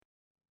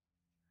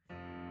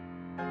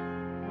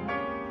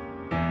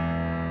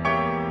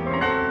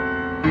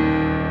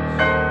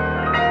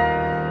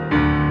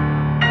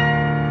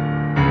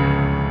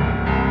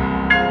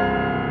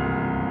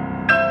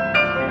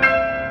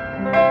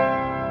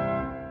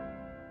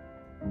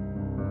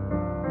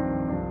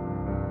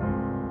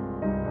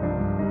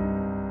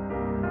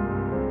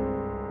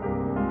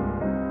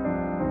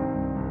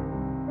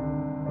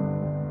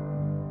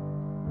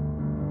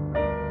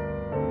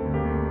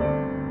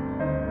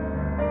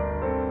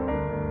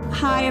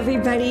Hi,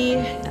 everybody.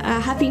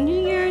 Happy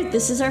New Year.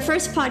 This is our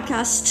first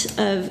podcast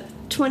of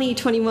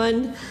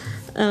 2021.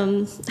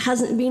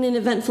 Hasn't been an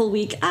eventful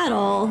week at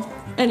all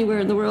anywhere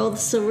in the world,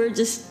 so we're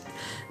just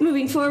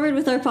moving forward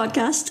with our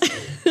podcast.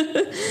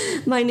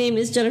 My name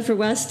is Jennifer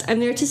West. I'm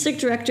the Artistic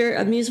Director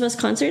of Muse West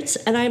Concerts,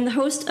 and I am the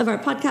host of our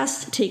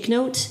podcast, Take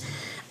Note.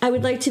 I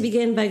would like to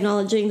begin by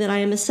acknowledging that I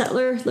am a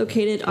settler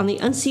located on the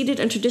unceded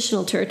and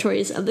traditional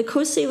territories of the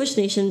Coast Salish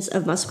nations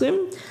of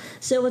Musqueam,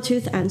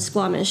 Tsleil-Waututh, and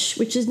Squamish,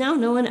 which is now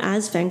known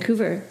as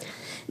Vancouver.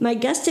 My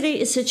guest today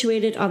is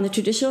situated on the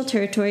traditional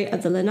territory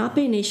of the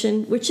Lenape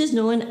Nation, which is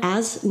known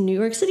as New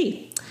York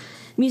City.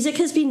 Music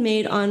has been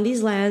made on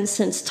these lands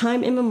since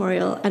time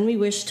immemorial, and we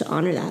wish to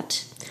honor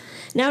that.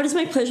 Now it is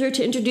my pleasure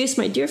to introduce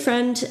my dear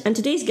friend and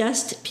today's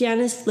guest,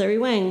 pianist Larry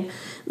Wang.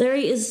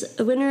 Larry is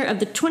a winner of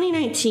the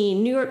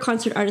 2019 New York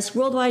Concert Artist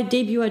Worldwide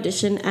Debut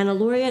Audition and a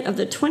laureate of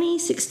the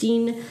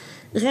 2016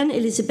 Reine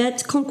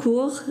Elisabeth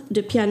Concours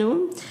de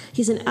Piano.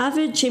 He's an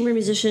avid chamber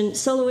musician,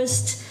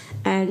 soloist,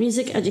 and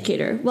music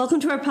educator. Welcome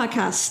to our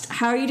podcast.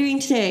 How are you doing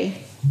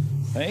today?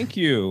 Thank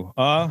you.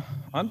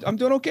 I'm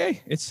doing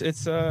okay. It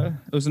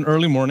was an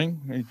early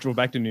morning. I drove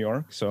back to New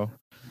York, so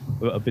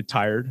a bit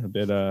tired, a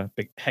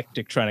bit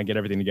hectic trying to get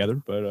everything together.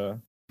 But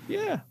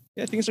yeah,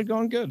 things are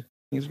going good.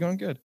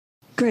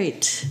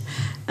 Great.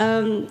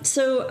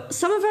 So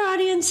some of our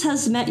audience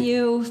has met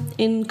you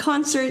in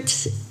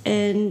concert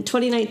in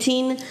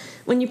 2019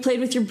 when you played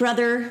with your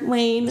brother,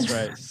 Wayne. That's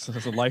right. So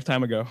that's a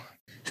lifetime ago.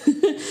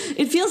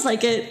 It feels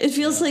like it. It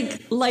feels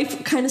like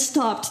life kind of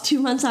stopped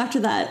 2 months after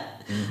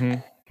that. Mm-hmm.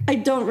 I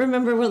don't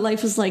remember what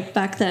life was like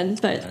back then,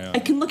 but I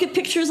can look at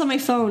pictures on my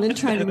phone and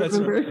try to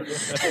remember.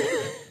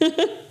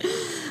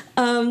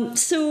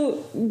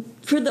 So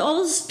for all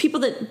those people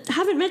that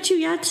haven't met you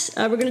yet,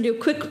 we're going to do a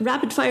quick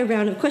rapid fire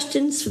round of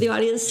questions for the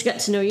audience to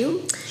get to know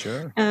you.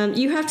 Sure.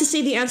 You have to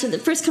say the answer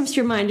that first comes to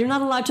your mind. You're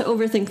not allowed to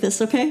overthink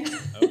this, okay?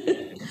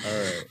 Okay.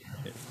 All right.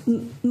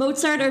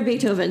 Mozart or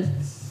Beethoven?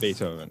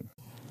 Beethoven.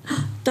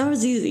 That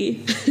was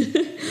easy.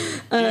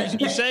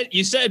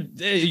 You said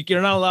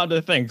you're not allowed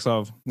to think,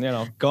 so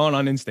going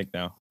on instinct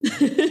now.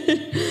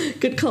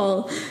 Good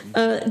call.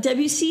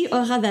 Debussy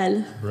or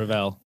Ravel?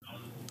 Ravel.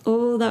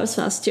 Oh, that was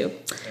fast too.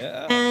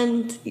 Yeah.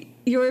 And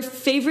your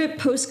favorite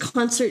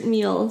post-concert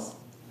meal?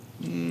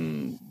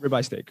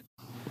 Ribeye steak.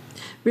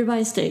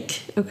 Ribeye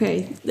steak.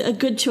 Okay, a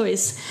good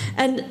choice.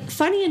 And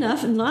funny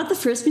enough, I'm not the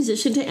first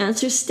musician to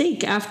answer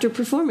steak after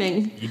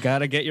performing. You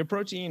gotta get your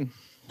protein.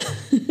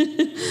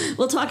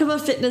 We'll talk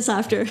about fitness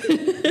after.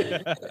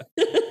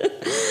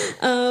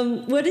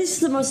 What is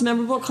the most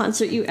memorable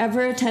concert you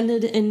ever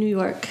attended in New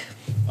York?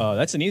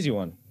 That's an easy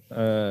one.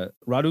 Radu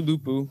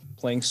Lupu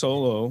playing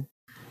solo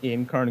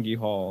in Carnegie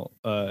Hall,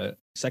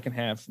 second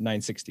half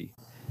 960.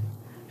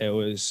 It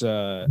was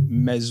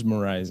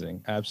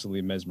mesmerizing,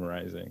 absolutely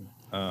mesmerizing.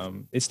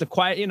 It's the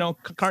quiet,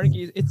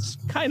 Carnegie, it's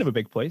kind of a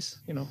big place,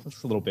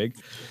 it's a little big.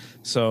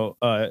 So,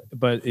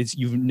 but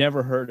you've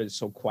never heard it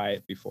so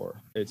quiet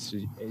before.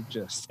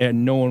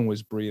 And no one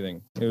was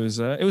breathing. It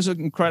was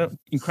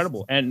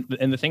incredible. And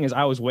the thing is,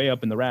 I was way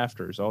up in the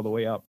rafters, all the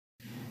way up.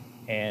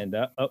 And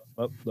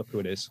look who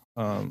it is.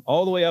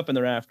 All the way up in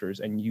the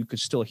rafters, and you could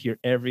still hear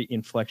every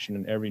inflection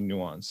and every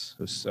nuance.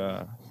 It was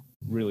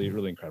really,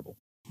 really incredible.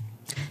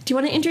 Do you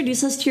want to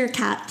introduce us to your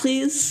cat,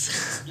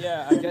 please?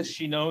 Yeah, I guess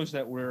she knows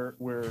that we're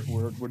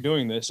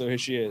doing this, so here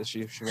she is.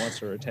 She wants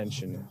her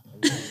attention.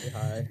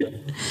 Hi.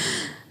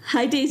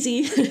 Hi,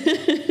 Daisy.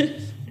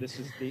 This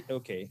is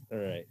okay. All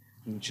right.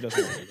 She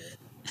doesn't want to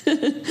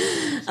hear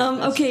it.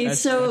 Okay,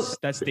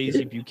 that's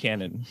Daisy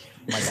Buchanan,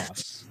 my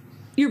boss.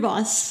 Your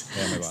boss.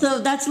 Yeah, my boss. So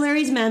that's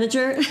Larry's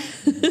manager.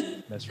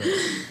 That's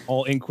right.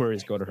 All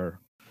inquiries go to her.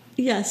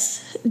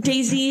 Yes.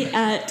 Daisy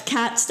at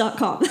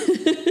cats.com.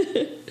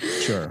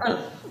 Sure.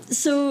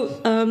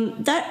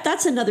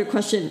 That's another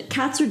question.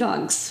 Cats or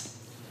dogs?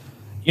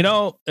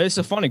 It's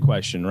a funny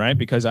question, right?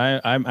 Because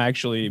I'm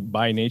actually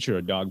by nature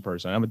a dog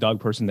person. I'm a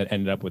dog person that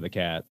ended up with a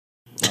cat.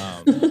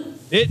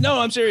 No,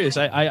 I'm serious.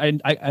 I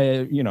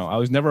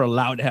was never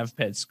allowed to have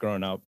pets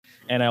growing up,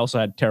 and I also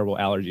had terrible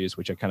allergies,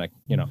 which I kind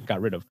of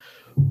got rid of.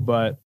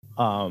 But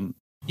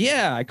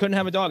I couldn't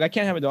have a dog. I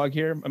can't have a dog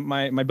here.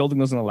 My building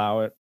doesn't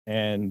allow it.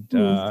 And,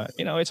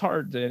 it's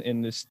hard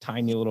in this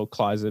tiny little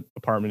closet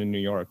apartment in New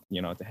York,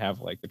 to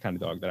have like the kind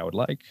of dog that I would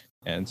like.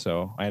 And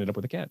so I ended up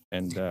with a cat,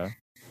 and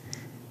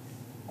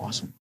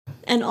awesome.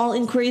 And all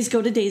inquiries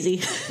go to Daisy.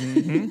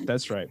 Mm-hmm,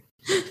 that's right.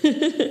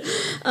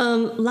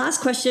 Last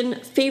question.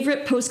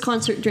 Favorite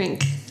post-concert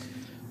drink?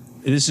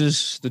 This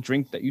is the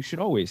drink that you should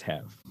always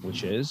have,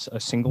 which is a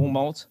single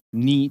malt,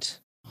 neat,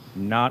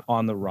 not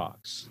on the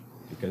rocks,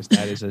 because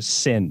that is a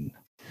sin.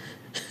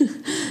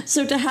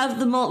 So to have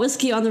the malt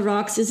whiskey on the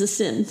rocks is a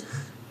sin.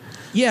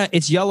 Yeah,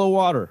 it's yellow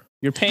water.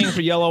 You're paying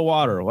for yellow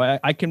water.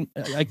 I can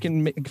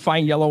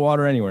find yellow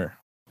water anywhere.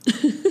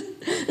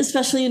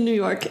 Especially in New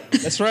York.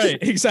 That's right.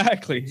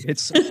 Exactly.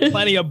 It's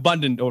plenty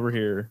abundant over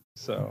here.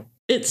 So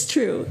it's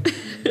true.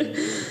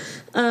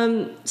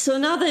 So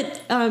now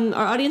that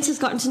our audience has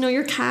gotten to know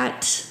your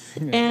cat,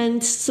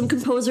 and some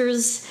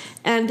composers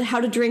and how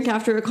to drink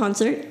after a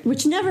concert,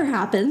 which never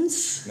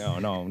happens. No,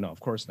 of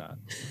course not.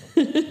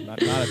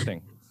 Not a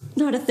thing.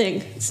 Not a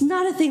thing. It's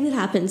not a thing that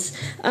happens.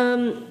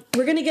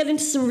 We're going to get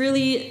into some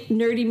really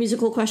nerdy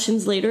musical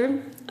questions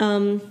later.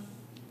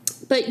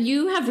 But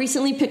you have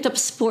recently picked up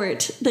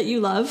sport that you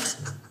love.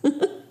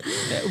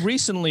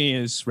 Recently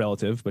is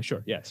relative, but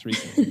sure. Yes,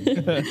 recently.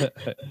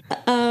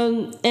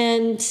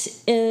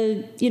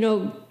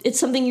 It's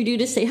something you do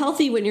to stay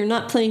healthy when you're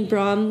not playing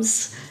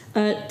Brahms.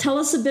 Tell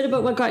us a bit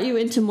about what got you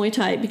into Muay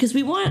Thai, because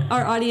we want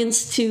our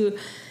audience to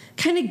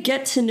kind of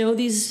get to know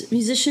these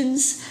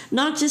musicians,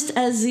 not just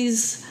as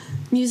these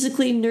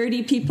musically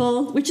nerdy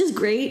people, which is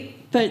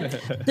great, but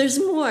there's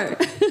more.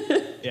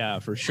 Yeah,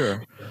 for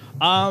sure.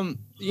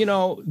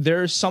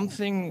 There's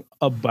something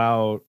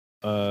about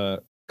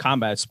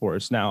combat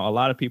sports. Now, a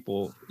lot of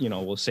people,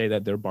 will say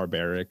that they're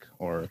barbaric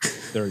or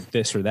they're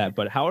this or that.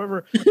 But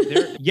however,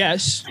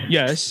 yes,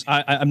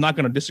 I'm not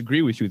going to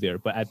disagree with you there.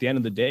 But at the end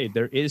of the day,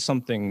 there is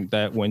something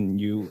that when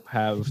you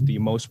have the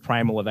most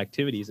primal of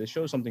activities, it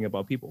shows something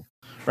about people,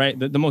 right?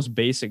 The most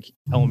basic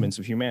elements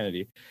of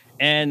humanity.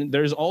 And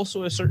there's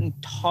also a certain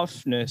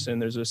toughness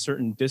and there's a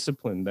certain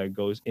discipline that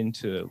goes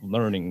into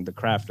learning the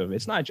craft of it.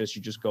 It's not just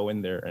you just go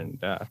in there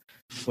and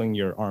fling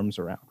your arms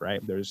around,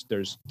 right? There's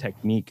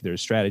technique,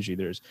 there's strategy,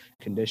 there's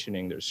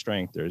conditioning, there's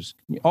strength, there's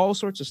all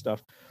sorts of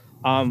stuff.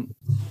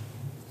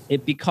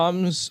 It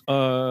becomes,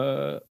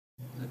 like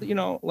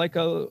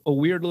a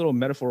weird little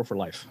metaphor for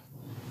life,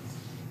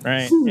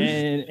 right?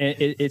 And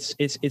it's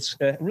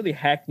a really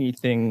hackneyed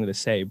thing to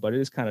say, but it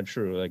is kind of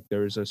true. Like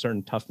there's a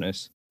certain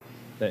toughness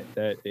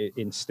that it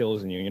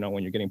instills in you,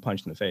 when you're getting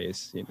punched in the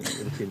face.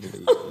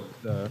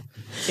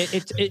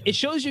 It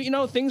shows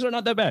you, things are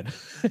not that bad.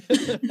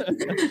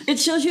 It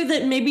shows you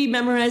that maybe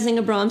memorizing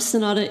a Brahms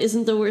sonata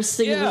isn't the worst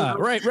thing. Yeah,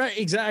 right,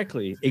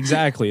 exactly.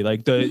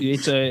 Like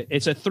it's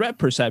a threat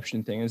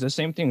perception thing. It's the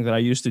same thing that I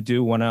used to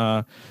do when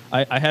I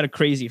had a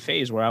crazy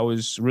phase where I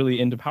was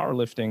really into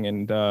powerlifting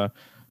and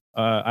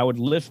I would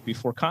lift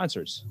before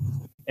concerts.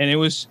 And it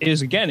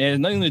has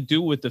nothing to do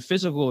with the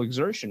physical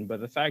exertion, but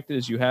the fact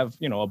is you have,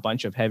 a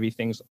bunch of heavy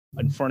things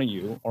in front of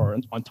you or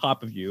on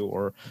top of you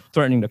or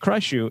threatening to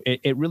crush you.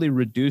 It really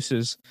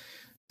reduces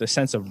the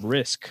sense of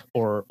risk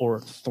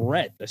or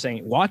threat. They're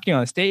saying walking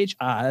on stage,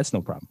 that's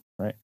no problem,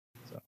 right?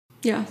 So.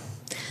 Yeah.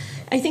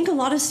 I think a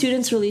lot of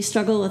students really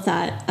struggle with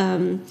that.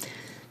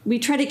 We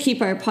try to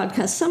keep our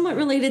podcast somewhat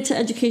related to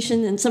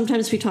education, and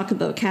sometimes we talk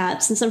about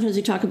cats, and sometimes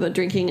we talk about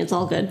drinking. It's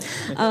all good.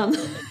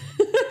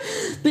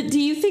 But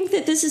do you think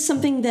that this is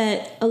something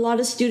that a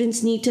lot of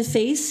students need to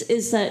face,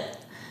 is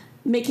that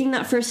making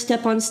that first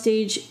step on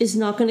stage is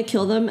not going to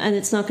kill them and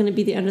it's not going to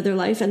be the end of their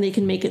life and they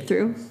can make it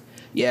through?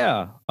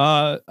 Yeah.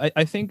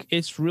 I think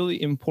it's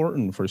really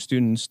important for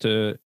students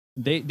to,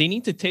 they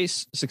need to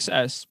taste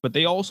success, but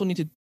they also need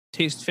to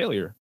taste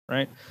failure,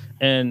 right?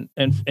 And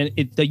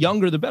the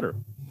younger, the better.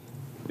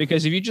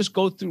 Because if you just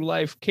go through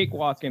life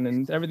cakewalking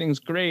and everything's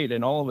great,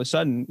 and all of a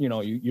sudden,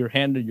 you're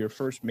handed your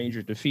first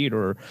major defeat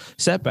or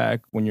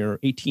setback when you're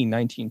 18,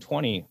 19,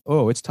 20,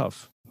 it's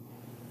tough.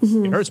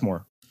 Mm-hmm. It hurts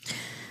more.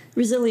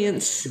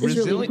 Resilience is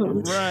really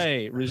important.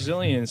 Right.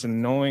 Resilience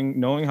and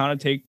knowing how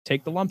to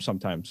take the lump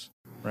sometimes.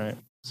 Right.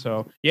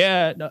 So,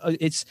 yeah,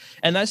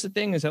 and that's the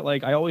thing is that,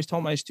 like, I always tell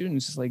my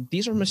students, it's like,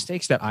 these are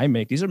mistakes that I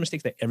make. These are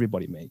mistakes that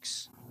everybody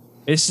makes.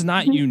 It's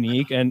not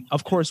unique. And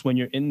of course, when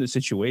you're in the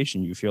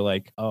situation, you feel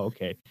like, oh,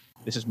 okay,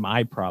 this is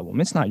my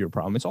problem. It's not your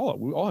problem.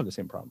 We all have the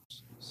same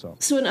problems.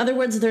 So in other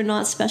words, they're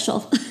not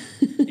special.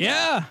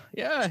 Yeah,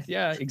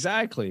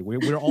 exactly.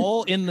 We're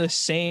all in the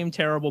same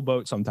terrible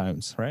boat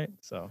sometimes, right?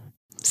 So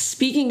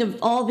speaking of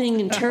all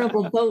being in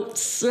terrible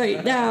boats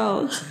right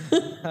now.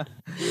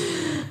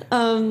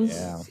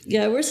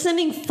 Yeah, we're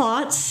sending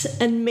thoughts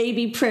and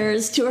maybe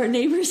prayers to our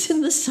neighbors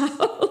in the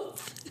South.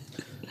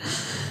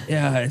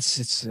 Yeah,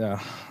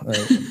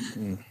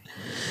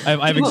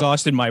 I've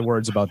exhausted my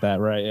words about that,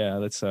 right? Yeah,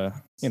 that's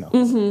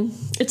Mm-hmm.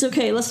 It's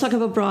okay. Let's talk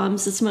about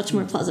Brahms. It's much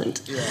more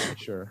pleasant. Yeah,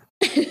 sure.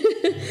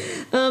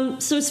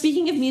 So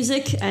speaking of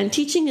music and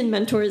teaching and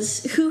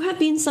mentors, who have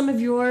been some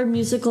of your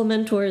musical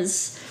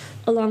mentors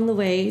along the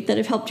way that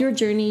have helped your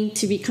journey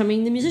to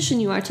becoming the musician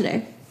you are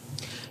today?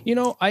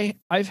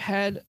 I've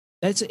had,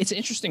 it's an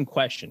interesting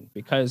question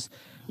because,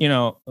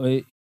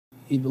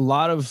 a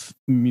lot of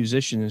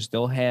musicians,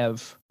 they'll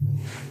have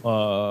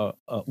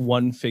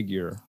one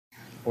figure,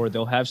 or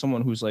they'll have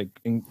someone who's like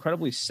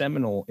incredibly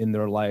seminal in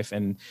their life,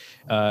 and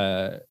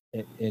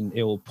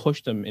it will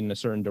push them in a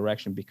certain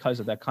direction because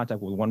of that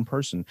contact with one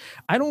person.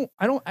 I don't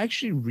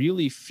actually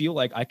really feel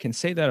like I can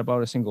say that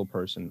about a single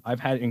person. I've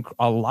had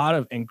a lot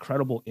of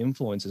incredible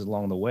influences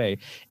along the way,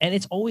 and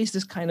it's always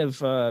this kind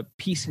of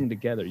piecing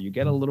together. You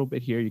get a little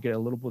bit here, you get a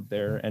little bit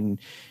there, and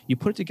you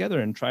put it together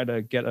and try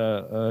to get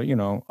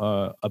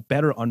a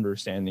better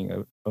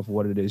understanding of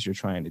what it is you're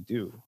trying to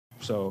do.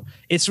 So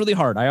it's really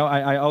hard.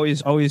 I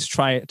always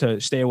try to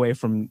stay away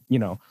from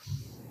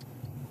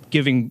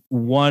giving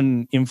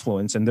one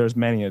influence, and there's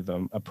many of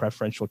them, a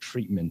preferential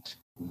treatment,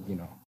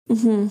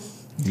 mm-hmm.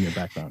 in your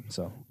background.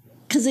 So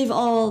because they've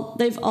all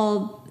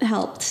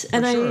helped.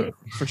 And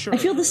for sure. I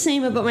feel the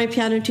same about my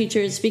piano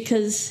teachers,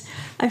 because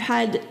I've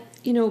had,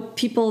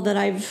 people that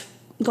I've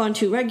gone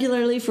to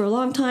regularly for a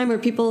long time, or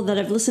people that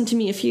have listened to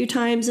me a few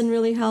times and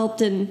really helped.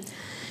 And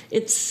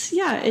it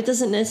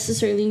doesn't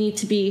necessarily need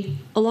to be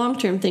a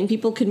long-term thing.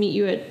 People could meet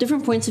you at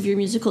different points of your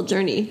musical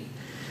journey.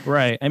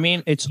 Right. I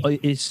mean, it's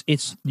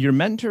your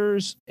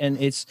mentors, and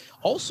it's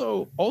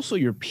also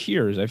your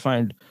peers. I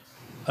find,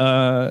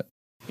 there's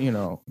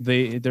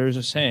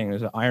a saying,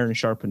 there's iron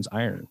sharpens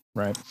iron,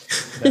 right?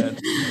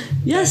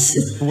 Yes.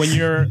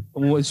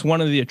 It's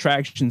one of the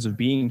attractions of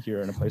being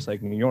here in a place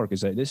like New York,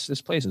 is that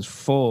this place is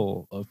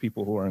full of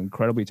people who are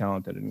incredibly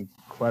talented and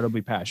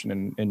incredibly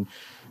passionate and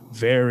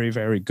very,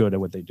 very good at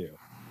what they do.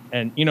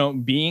 And,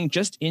 being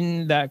just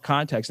in that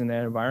context, in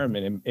that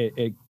environment,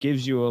 it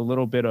gives you a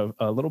little bit of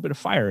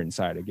fire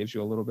inside. It gives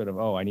you a little bit of,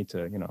 I need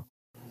to,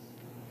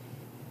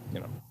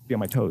 be on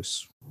my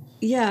toes.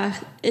 Yeah,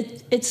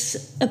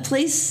 it's a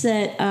place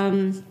that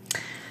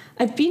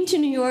I've been to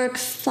New York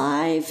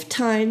 5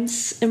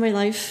 times in my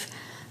life.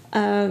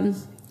 And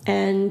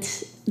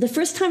the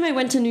first time I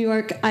went to New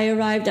York, I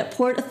arrived at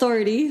Port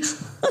Authority.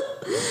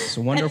 It's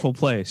a wonderful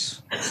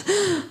place.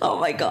 Oh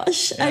my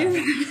gosh.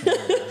 Yeah.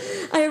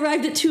 I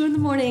arrived at 2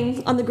 a.m.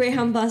 on the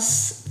Greyhound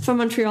bus from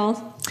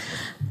Montreal.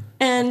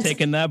 And I've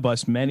taken that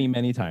bus many,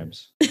 many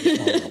times.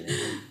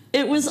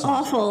 It was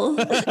awful.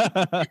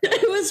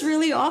 It was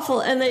really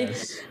awful. And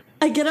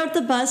I get out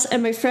the bus,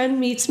 and my friend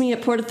meets me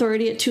at Port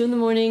Authority at 2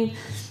 a.m.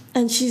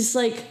 and she's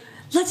like,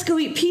 let's go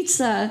eat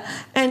pizza.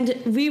 And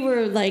we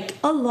were like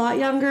a lot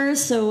younger,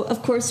 so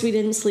of course we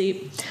didn't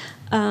sleep.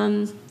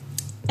 And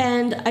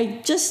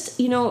I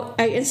just,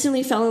 I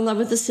instantly fell in love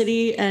with the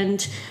city.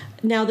 And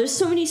now there's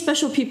so many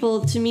special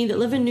people to me that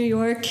live in New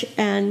York.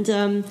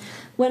 And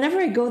whenever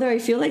I go there, I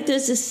feel like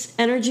there's this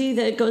energy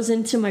that goes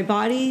into my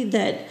body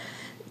that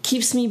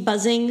keeps me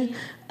buzzing.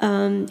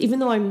 Even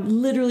though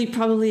I'm literally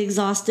probably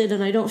exhausted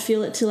and I don't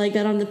feel it till I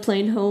get on the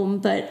plane home.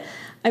 But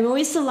I'm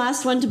always the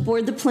last one to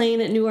board the plane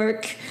at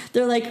Newark.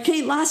 They're like,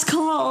 okay, last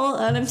call.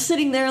 And I'm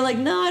sitting there like,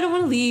 no, I don't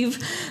want to leave.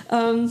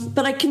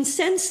 But I can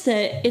sense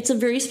that it's a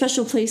very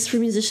special place for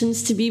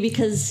musicians to be,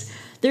 because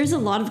there's a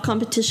lot of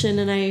competition.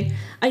 And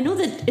I know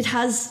that it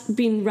has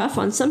been rough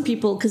on some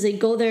people because they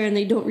go there and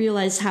they don't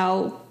realize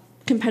how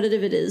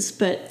competitive it is.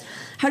 But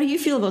how do you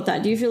feel about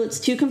that? Do you feel it's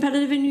too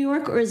competitive in New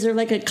York, or is there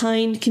like a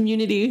kind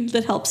community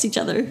that helps each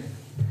other?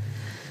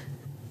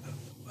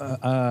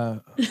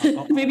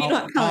 Maybe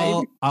not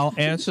kind. I'll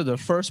answer the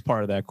first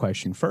part of that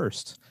question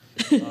first.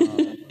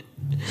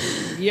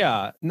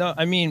 Yeah, no,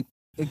 I mean,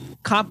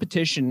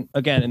 competition,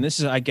 again, and this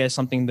is, I guess,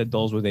 something that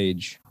dulls with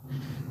age.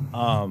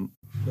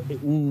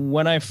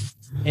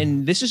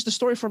 And this is the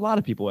story for a lot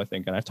of people, I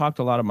think, and I've talked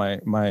to a lot of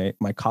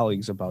my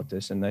colleagues about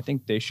this, and I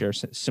think they share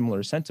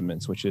similar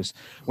sentiments, which is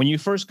when you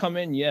first come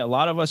in, a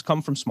lot of us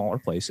come from smaller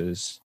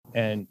places,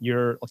 and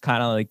you're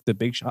kind of like the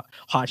big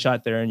hot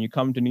shot there, and you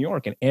come to New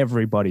York and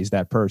everybody's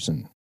that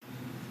person,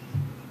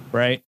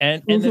 right?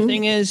 And the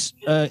thing is,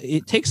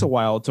 it takes a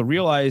while to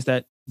realize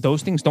that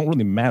those things don't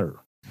really matter.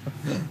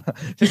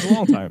 It takes a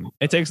long time.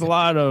 It takes a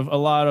lot of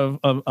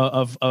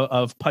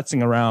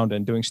putzing around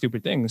and doing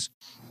stupid things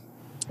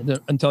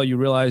until you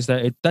realize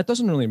that that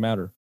doesn't really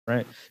matter,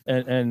 right?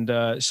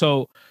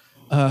 So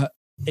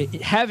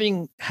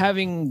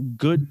having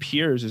good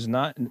peers is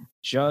not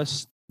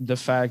just the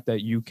fact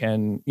that you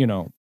can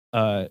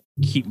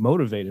keep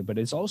motivated, but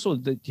it's also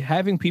that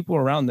having people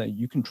around that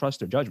you can trust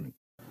their judgment.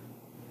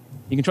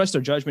 You can trust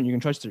their judgment, you can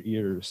trust their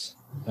ears,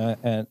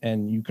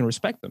 and you can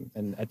respect them.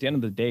 And at the end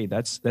of the day,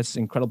 that's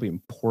incredibly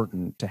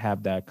important to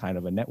have that kind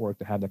of a network,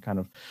 to have that kind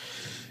of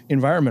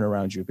environment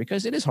around you,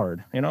 because it is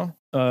hard.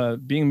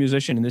 Being a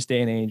musician in this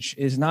day and age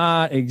is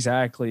not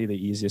exactly the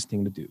easiest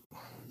thing to do.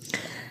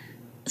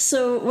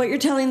 So what you're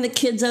telling the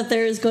kids out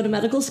there is go to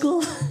medical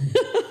school?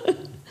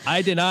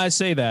 I did not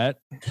say that.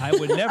 I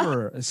would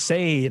never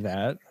say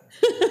that.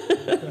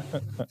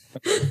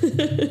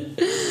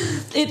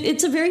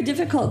 It's a very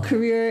difficult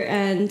career,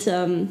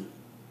 and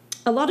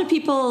a lot of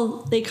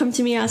people, they come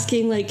to me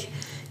asking, like,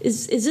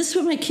 is this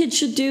what my kid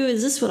should do?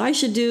 Is this what I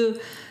should do?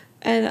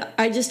 And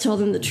I just tell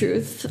them the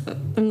truth.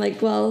 I'm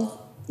like,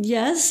 well,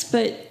 yes,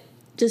 but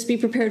just be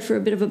prepared for a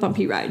bit of a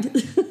bumpy ride.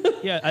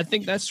 Yeah, I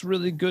think that's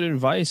really good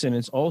advice, and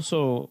it's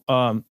also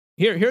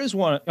here's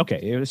one.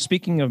 Okay,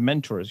 speaking of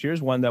mentors,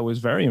 here's one that was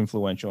very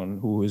influential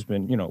and who has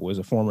been, was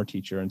a former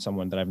teacher and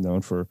someone that I've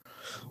known for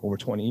over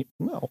 20.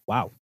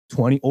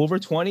 Over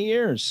 20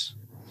 years.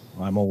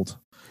 I'm old.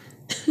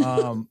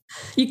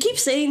 You keep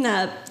saying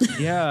that.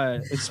 Yeah,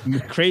 it's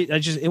great.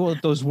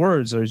 Those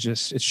words are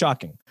just, it's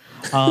shocking.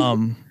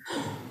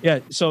 Yeah.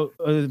 So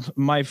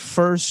my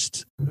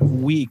first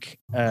week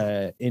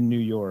in New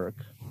York,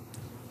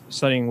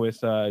 studying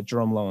with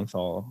Jerome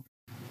Lowenthal,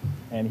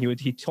 and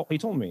he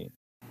told me,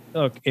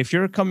 look, if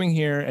you're coming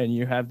here and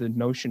you have the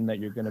notion that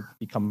you're going to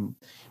become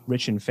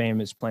rich and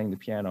famous playing the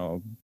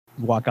piano,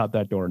 walk out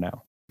that door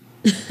now.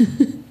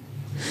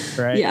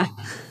 Right? Yeah.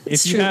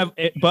 If you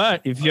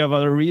have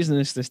other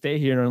reasons to stay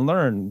here and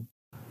learn,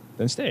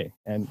 then stay,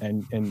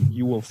 and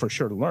you will for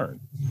sure learn.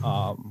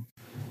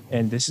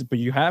 But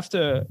you have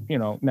to,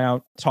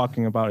 now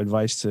talking about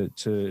advice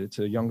to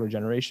younger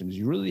generations,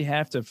 you really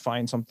have to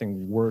find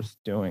something worth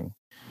doing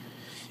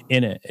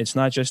in it. It's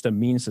not just a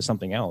means to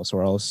something else,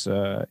 or else,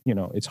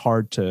 it's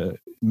hard to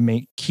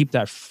keep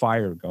that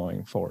fire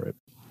going for it.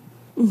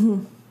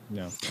 Mm-hmm.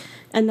 Yeah.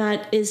 And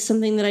that is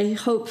something that I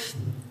hope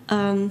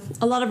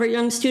a lot of our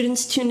young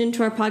students tune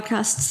into our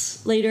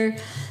podcasts later.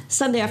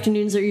 Sunday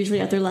afternoons are usually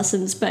at their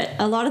lessons, but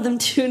a lot of them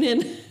tune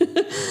in.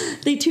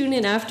 They tune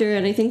in after,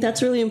 and I think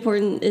that's really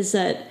important, is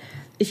that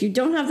if you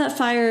don't have that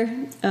fire,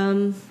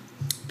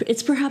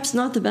 it's perhaps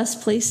not the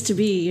best place to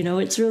be.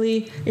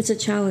 It's a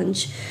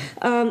challenge.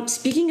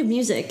 Speaking of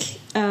music,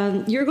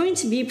 you're going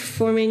to be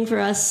performing for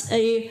us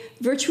a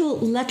virtual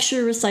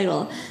lecture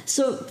recital.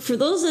 So for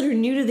those that are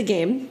new to the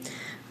game,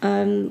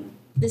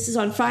 this is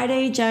on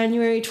Friday,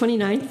 January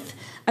 29th.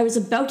 I was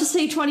about to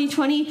say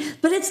 2020,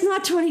 but it's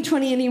not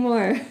 2020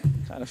 anymore.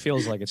 Kind of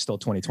feels like it's still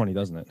 2020,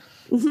 doesn't it?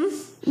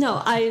 Mm-hmm.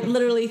 No, I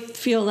literally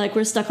feel like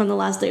we're stuck on the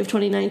last day of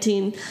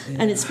 2019,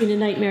 and it's been a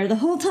nightmare the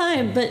whole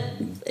time, but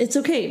it's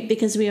okay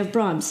because we have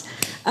Brahms.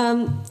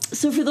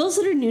 So for those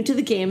that are new to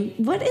the game,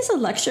 what is a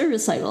lecture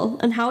recital,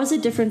 and how is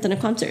it different than a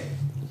concert?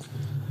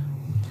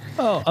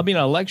 Well, I mean,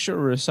 a lecture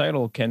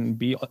recital can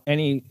be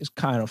any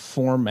kind of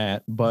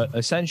format, but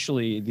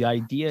essentially the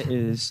idea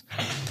is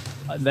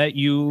that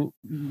you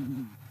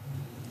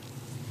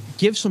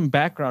give some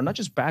background, not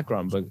just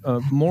background, but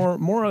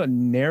more a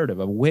narrative,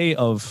 a way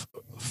of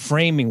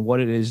framing what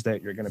it is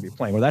that you're going to be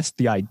playing. Well, that's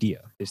the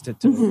idea, is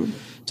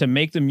to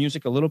make the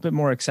music a little bit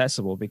more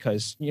accessible,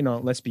 because,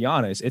 let's be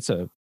honest, it's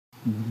a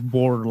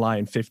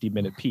borderline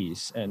 50-minute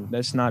piece, and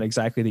that's not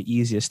exactly the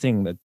easiest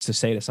thing to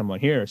say to someone.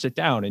 Here, sit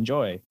down,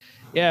 enjoy.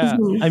 Yeah,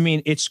 I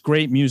mean, it's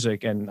great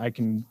music, and I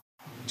can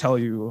tell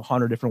you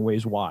 100 different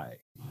ways why.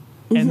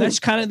 And that's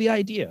kind of the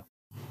idea,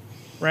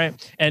 right?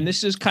 And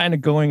this is kind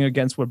of going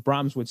against what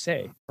Brahms would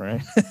say,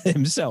 right,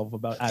 himself,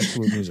 about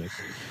absolute music.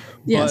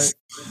 Yes.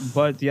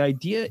 But the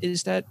idea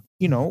is that,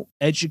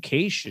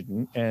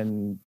 education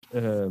and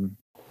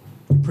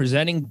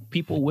presenting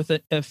people with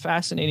a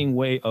fascinating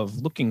way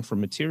of looking for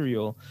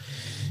material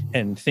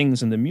and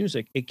things in the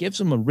music, it gives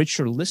them a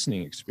richer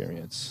listening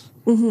experience.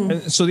 Mm-hmm.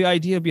 And so the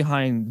idea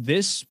behind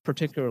this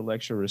particular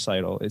lecture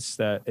recital is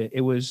that it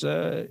was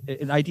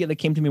an idea that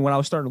came to me when I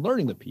started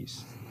learning the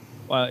piece.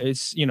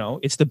 It's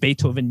the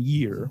Beethoven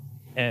year,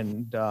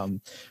 and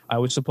I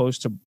was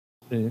supposed to.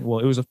 It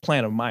was a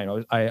plan of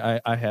mine. I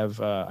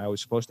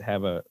was supposed to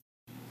have a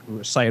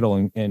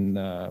recital in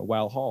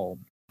Weill Hall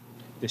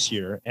this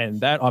year,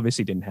 and that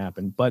obviously didn't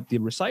happen. But the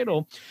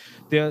recital,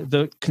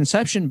 the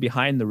conception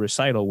behind the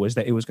recital was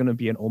that it was going to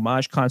be an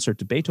homage concert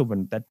to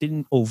Beethoven that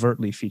didn't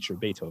overtly feature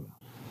Beethoven.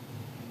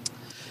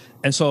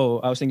 And so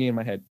I was thinking in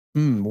my head,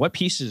 what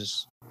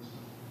pieces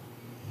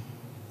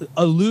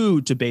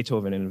allude to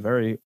Beethoven in a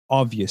very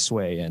obvious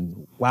way,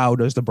 and wow,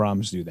 does the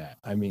Brahms do that?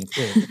 I mean,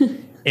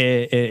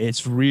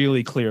 it's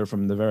really clear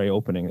from the very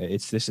opening.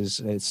 It's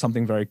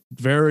something very,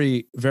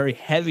 very, very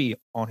heavy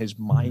on his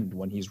mind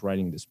when he's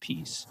writing this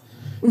piece.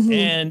 Mm-hmm.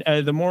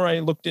 And the more I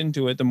looked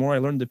into it, the more I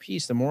learned the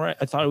piece, the more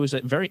I thought it was a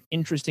very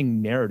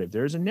interesting narrative.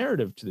 There's a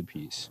narrative to the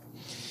piece.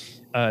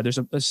 There's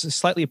a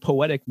slightly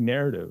poetic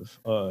narrative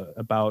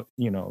about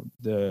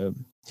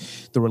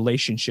the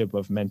relationship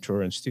of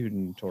mentor and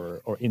student,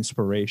 or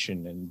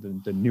inspiration,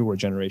 and the newer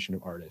generation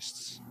of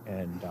artists.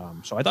 And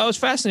so I thought it was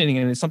fascinating,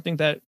 and it's something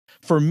that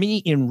for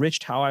me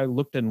enriched how I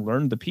looked and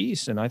learned the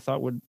piece, and I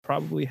thought would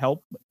probably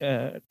help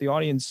the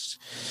audience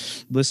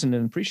listen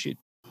and appreciate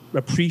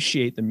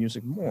the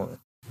music more.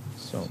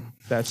 So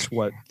that's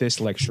what this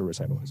lecture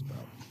recital is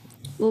about.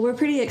 Well, we're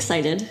pretty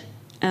excited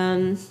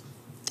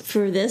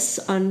for this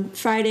on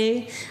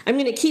Friday. I'm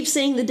going to keep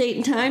saying the date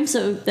and time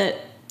so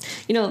that,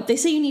 they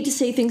say you need to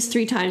say things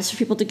 3 times for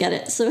people to get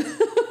it. So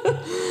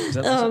is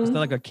that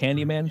like a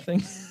Candyman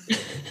thing?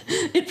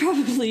 It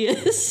probably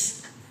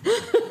is.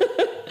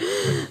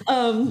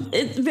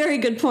 It's a very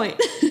good point.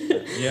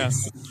 Yeah.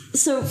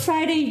 So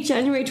Friday,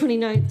 January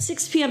 29th,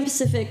 6 p.m.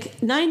 Pacific,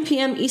 9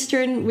 p.m.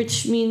 Eastern,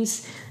 which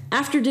means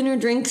after dinner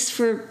drinks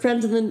for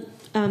friends on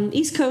the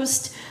East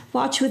Coast,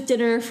 watch with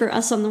dinner for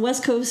us on the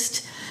West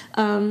Coast.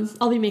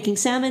 I'll be making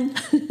salmon.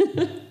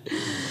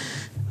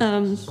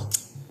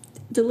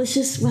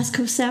 Delicious West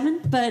Coast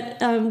salmon. But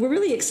we're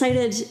really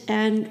excited,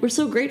 and we're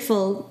so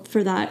grateful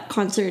for that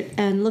concert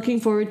and looking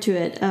forward to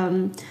it.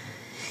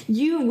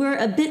 You were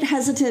a bit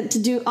hesitant to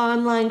do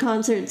online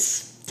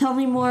concerts. Tell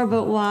me more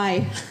about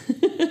why.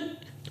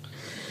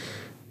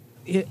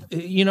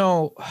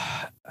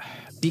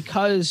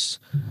 Because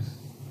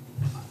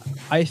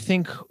I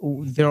think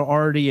there are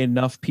already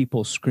enough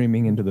people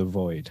screaming into the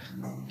void.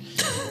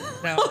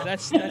 Now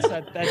that's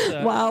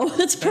wow,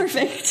 that's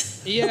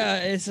perfect. Yeah,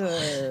 it's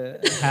a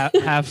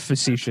half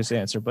facetious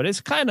answer, but it's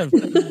kind of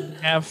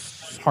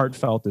half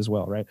heartfelt as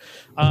well, right?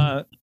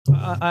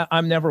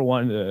 I'm never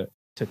one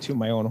to toot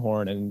my own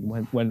horn,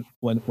 and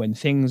when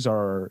things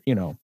are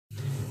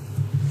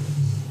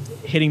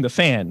hitting the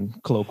fan,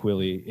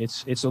 colloquially.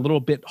 It's a little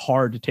bit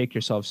hard to take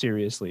yourself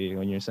seriously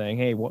when you're saying,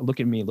 hey, look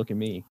at me,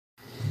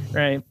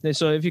 right? And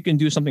so if you can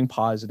do something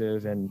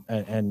positive and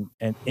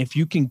if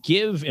you can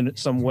give in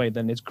some way,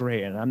 then it's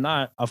great. And I'm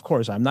not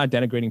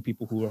denigrating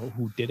people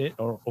who did it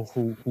or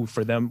who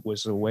for them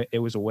was a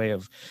way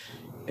of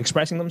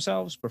expressing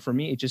themselves, but for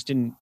me it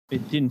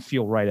didn't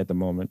feel right at the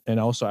moment. And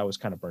also I was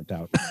kind of burnt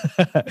out.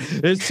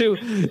 There's two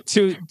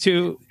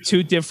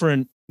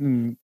different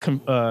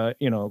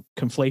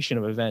conflation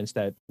of events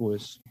that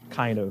was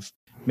kind of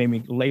made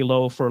me lay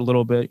low for a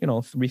little bit,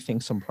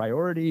 rethink some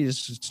priorities,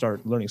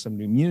 start learning some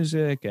new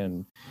music,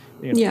 and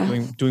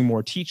doing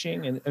more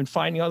teaching and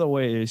finding other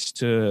ways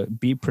to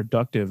be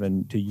productive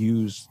and to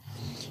use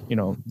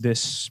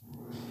this.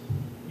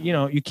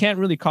 You can't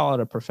really call it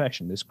a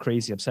profession, this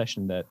crazy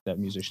obsession that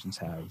musicians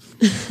have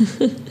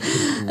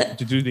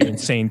to do the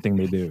insane thing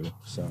they do.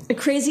 So a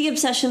crazy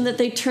obsession that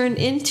they turn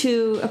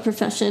into a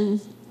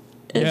profession.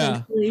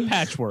 Eventually.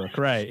 Patchwork,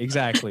 right?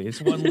 Exactly.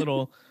 It's one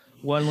little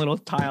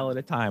tile at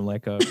a time,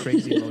 like a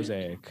crazy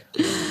mosaic.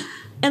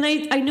 And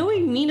I know what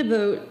you mean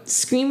about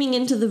screaming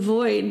into the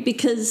void,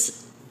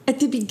 because at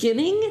the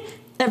beginning,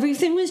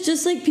 everything was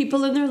just like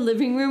people in their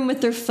living room with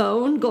their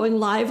phone going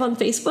live on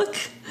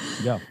Facebook.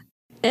 Yeah.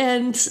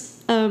 And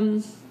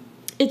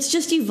it's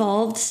just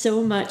evolved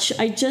so much.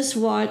 I just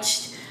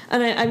watched,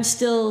 and I'm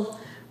still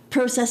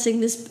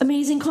processing this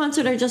amazing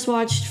concert I just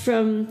watched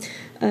from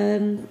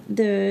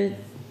the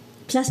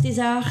Place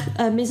des Arts,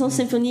 Maison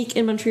Symphonique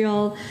in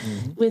Montreal,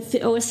 with the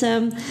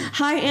OSM.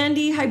 Hi,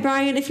 Andy. Hi,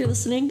 Brian, if you're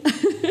listening.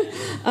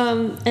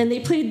 And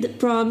they played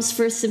Brahms'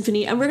 First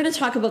Symphony. And we're going to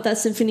talk about that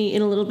symphony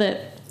in a little bit.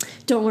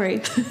 Don't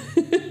worry.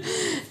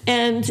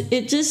 And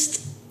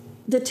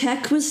the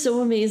tech was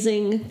so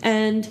amazing.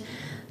 And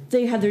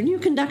they had their new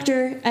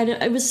conductor, and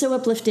it was so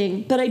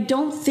uplifting. But I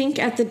don't think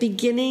at the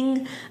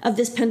beginning of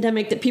this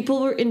pandemic that people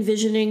were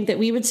envisioning that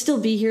we would still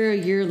be here a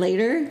year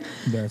later.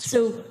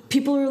 So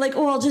people were like,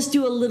 oh, I'll just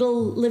do a little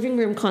living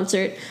room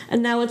concert.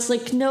 And now it's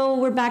like, no,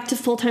 we're back to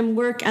full-time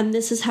work, and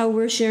this is how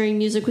we're sharing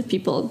music with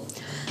people.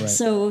 Right.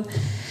 So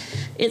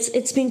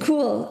it's been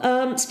cool.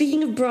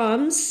 Speaking of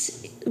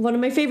Brahms, one of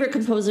my favorite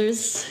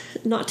composers,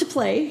 not to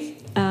play.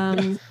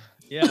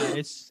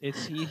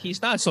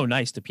 He's not so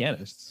nice to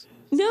pianists.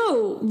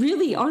 No,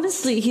 really,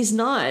 honestly, he's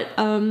not.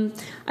 I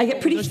get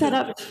pretty fed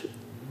up.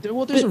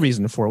 Well, there's a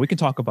reason for it. We can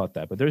talk about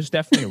that, but there's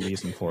definitely a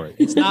reason for it.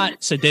 It's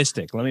not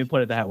sadistic. Let me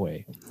put it that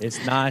way.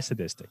 It's not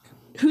sadistic.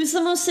 Who's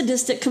the most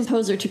sadistic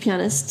composer to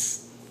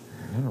pianists?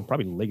 I don't know,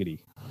 probably Ligeti.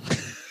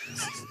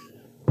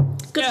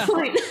 Good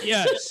point.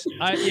 Yes.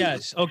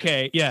 Yes.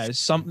 Okay. Yes.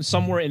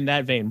 Somewhere in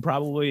that vein,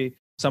 probably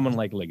someone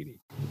like Ligeti.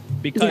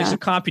 Because the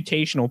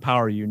computational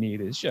power you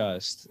need is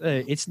just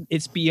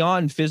it's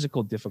beyond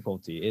physical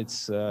difficulty.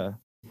 It's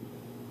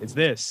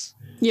this.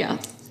 Yeah,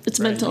 it's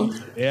right? Mental.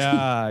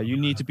 Yeah, you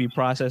need to be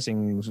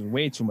processing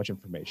way too much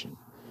information.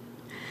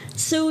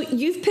 So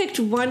you've picked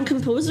one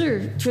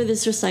composer for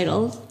this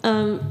recital.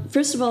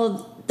 First of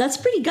all, that's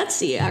pretty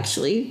gutsy,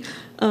 actually.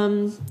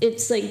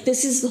 It's like,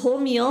 this is the whole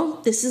meal.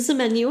 This is the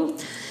menu.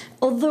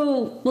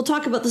 Although we'll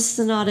talk about the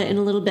sonata in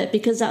a little bit,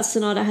 because that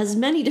sonata has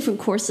many different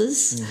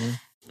courses.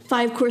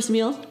 5-course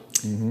meal,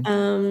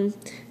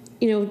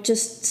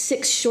 just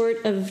 6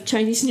 short of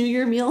Chinese New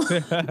Year meal.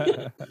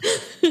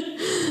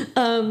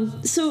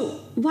 So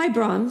why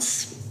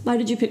Brahms? Why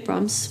did you pick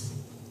Brahms?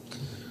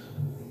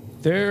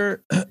 There's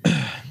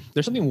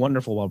something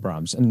wonderful about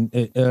Brahms, and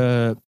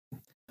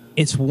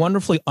it's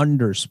wonderfully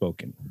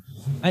underspoken.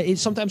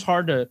 It's sometimes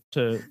hard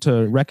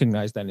to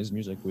recognize that in his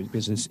music,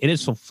 because it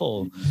is so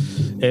full.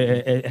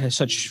 It has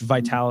such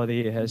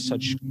vitality. It has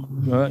such,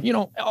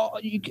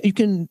 you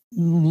can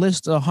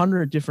list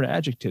 100 different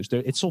adjectives.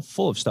 It's so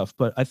full of stuff.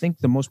 But I think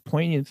the most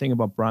poignant thing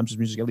about Brahms'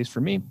 music, at least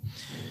for me,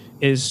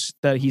 is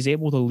that he's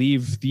able to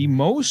leave the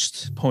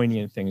most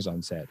poignant things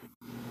unsaid.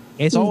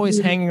 It's always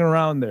hanging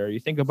around there. You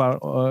think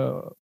about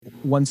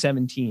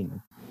 117,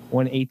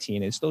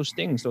 118. It's those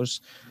things,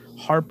 those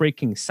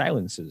heartbreaking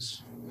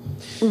silences.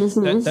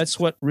 That's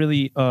what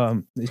really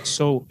it's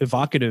so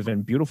evocative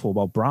and beautiful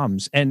about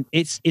Brahms. And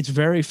it's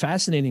very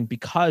fascinating,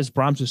 because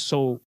Brahms is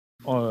so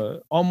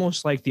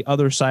almost like the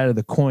other side of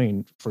the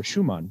coin for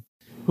Schumann,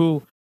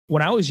 who,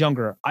 when I was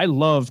younger, I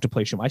loved to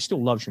play Schumann. I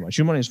still love Schumann.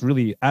 Schumann is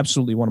really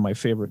absolutely one of my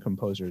favorite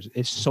composers.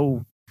 It's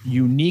so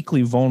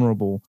uniquely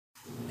vulnerable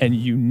and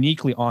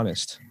uniquely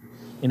honest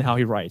in how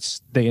he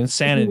writes. The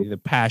insanity, the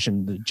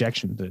passion, the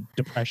dejection, the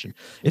depression.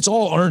 It's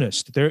all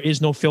earnest. There is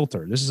no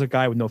filter. This is a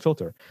guy with no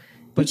filter.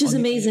 But which is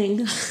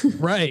amazing.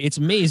 Right. It's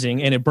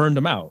amazing. And it burned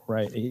him out.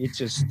 Right.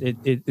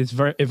 It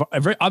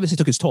very obviously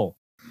took its toll.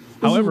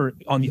 However,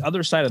 on the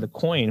other side of the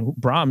coin,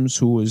 Brahms,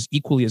 who was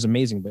equally as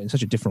amazing, but in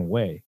such a different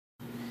way,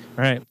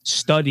 right,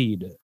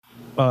 studied,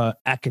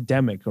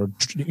 academic, or,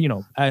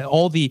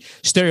 all the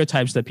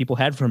stereotypes that people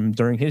had from him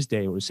during his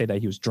day would say that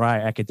he was dry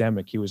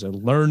academic. He was a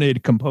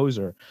learned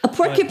composer. A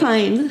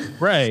porcupine.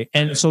 Right.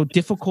 And so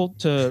difficult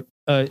to...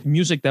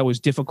 music that was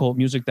difficult,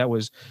 music that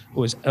was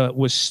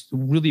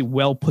really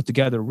well put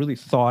together, really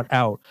thought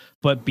out.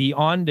 But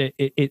beyond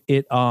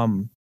it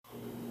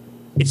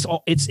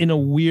it's in a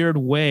weird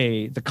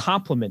way the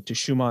complement to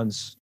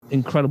Schumann's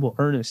incredible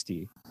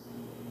earnesty,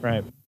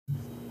 right?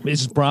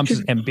 It's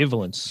Brahms'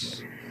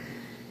 ambivalence.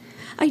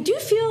 I do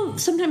feel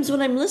sometimes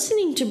when I'm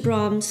listening to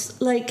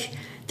Brahms, like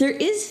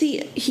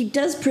he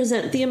does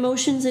present the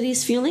emotions that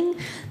he's feeling,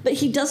 but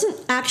he doesn't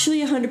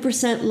actually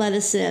 100% let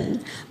us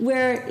in.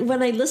 Where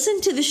when I listen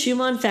to the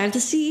Schumann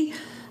Fantasy,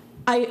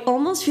 I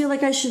almost feel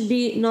like I should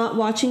be not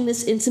watching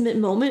this intimate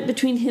moment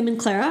between him and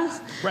Clara.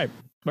 Right.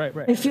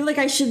 I feel like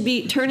I should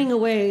be turning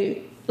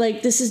away,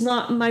 like this is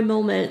not my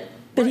moment.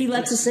 But he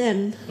lets us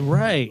in.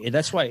 Right.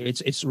 That's why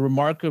it's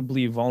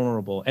remarkably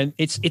vulnerable. And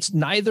this is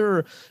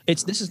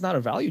not a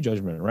value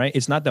judgment, right?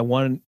 It's not that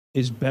one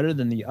is better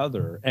than the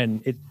other.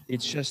 And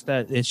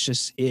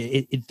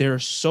they're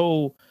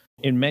so,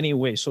 in many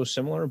ways, so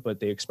similar, but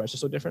they express it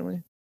so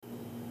differently.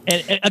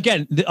 And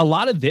again, a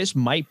lot of this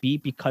might be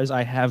because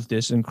I have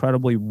this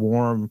incredibly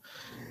warm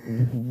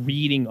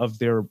reading of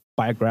their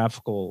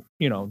biographical,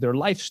 their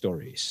life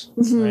stories,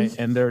 right?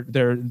 And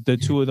the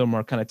two of them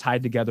are kind of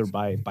tied together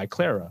by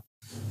Clara.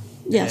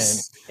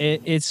 Yes, and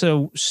it's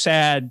a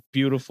sad,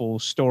 beautiful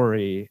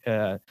story.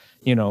 There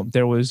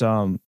was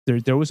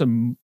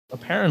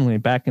apparently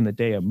back in the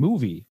day a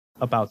movie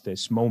about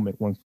this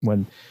moment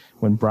when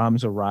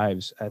Brahms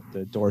arrives at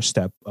the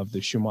doorstep of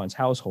the Schumann's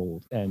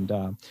household, and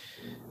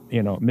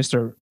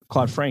Mr.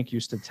 Claude Frank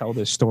used to tell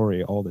this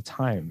story all the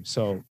time.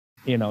 So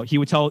he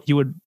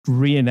would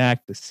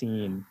reenact the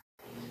scene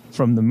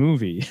from the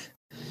movie.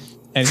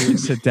 And he would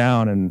sit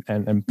down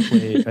and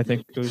play. I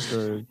think it was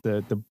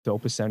the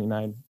Opus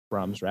 79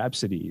 Brahms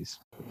Rhapsodies.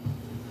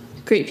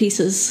 Great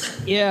pieces.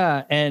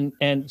 Yeah, and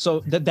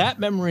so that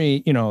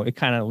memory, it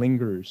kind of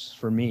lingers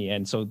for me,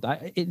 and so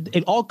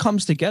it all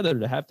comes together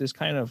to have this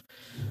kind of,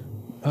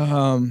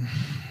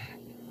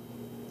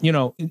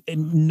 no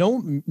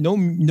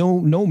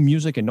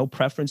music and no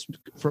preference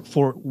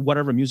for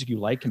whatever music you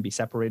like can be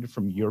separated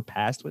from your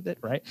past with it,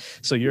 right?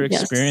 So your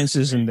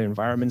experiences and the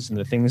environments and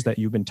the things that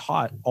you've been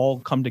taught all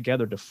come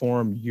together to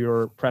form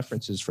your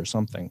preferences for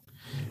something.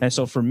 And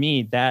so for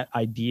me, that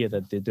idea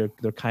that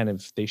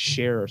they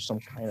share some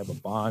kind of a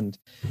bond,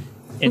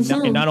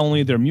 and not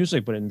only their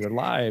music but in their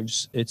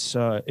lives, it's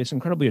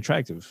incredibly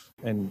attractive,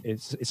 and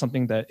it's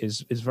something that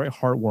is very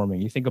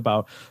heartwarming. You think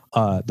about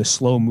the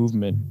slow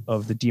movement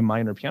of the D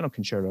minor piano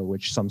concerto,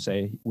 which some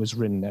say was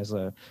written as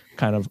a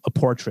kind of a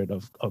portrait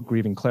of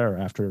grieving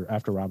Clara after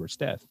Robert's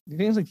death.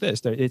 Things like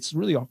this, it's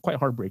really quite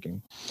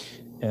heartbreaking.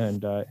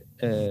 And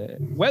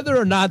whether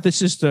or not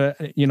this is I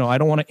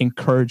don't want to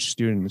encourage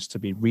students to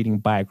be reading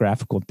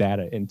biographical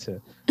data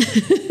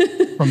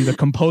from the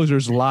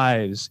composer's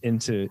lives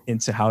into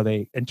how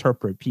they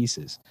interpret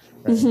pieces,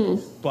 right?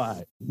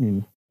 But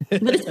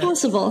but it's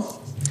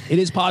possible. It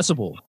is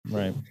possible,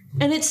 right?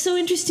 And it's so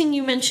interesting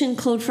you mentioned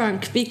Claude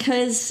Frank,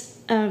 because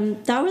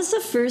that was the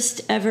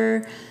first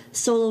ever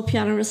solo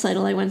piano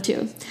recital I went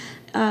to.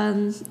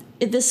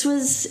 This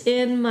was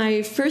in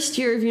my first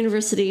year of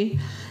university,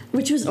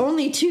 which was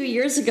only 2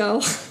 years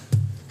ago.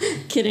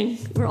 Kidding.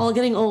 We're all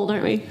getting old,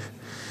 aren't we?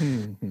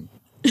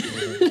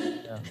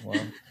 Yeah, well,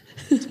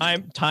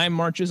 time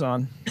marches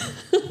on.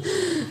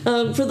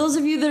 For those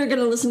of you that are going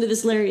to listen to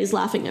this, Larry is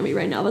laughing at me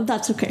right now, but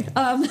that's okay.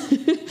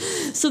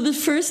 So the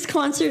first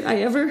concert I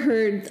ever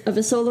heard of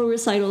a solo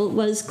recital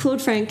was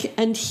Claude Frank,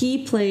 and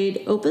he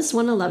played Opus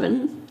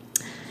 111,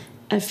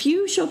 a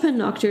few Chopin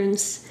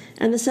nocturnes,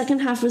 and the second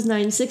half was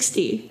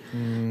 960.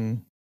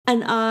 And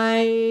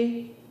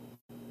I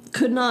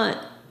could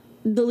not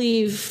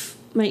believe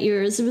my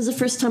ears. It was the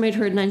first time I'd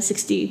heard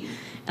 960.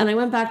 And I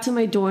went back to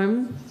my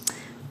dorm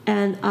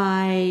and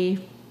I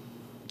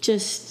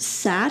just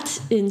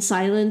sat in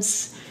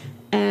silence,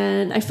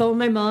 and I phoned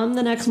my mom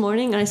the next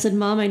morning and I said,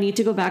 Mom, I need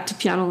to go back to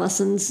piano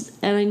lessons,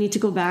 and I need to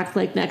go back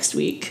like next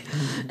week.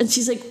 And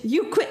she's like,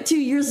 you quit 2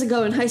 years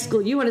ago in high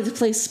school. You wanted to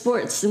play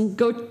sports and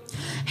go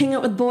hang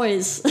out with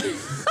boys.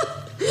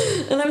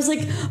 And I was like,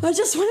 I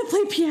just want to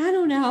play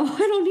piano now. I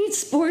don't need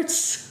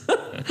sports.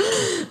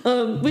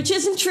 Which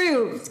isn't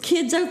true.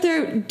 Kids out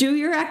there, do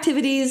your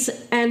activities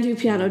and do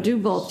piano. Do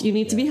both. You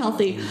need to be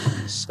healthy.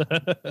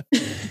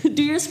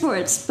 Do your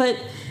sports. But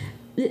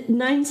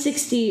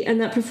 960 and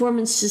that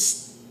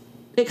performance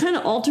it kind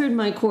of altered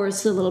my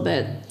course a little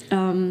bit.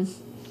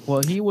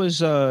 Well, he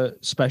was a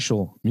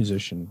special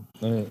musician,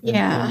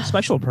 a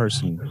special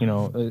person,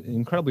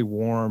 incredibly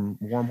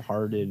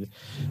warm-hearted.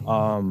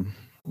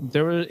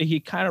 He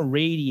kind of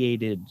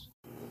radiated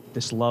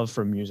this love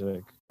for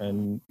music,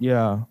 and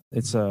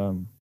it's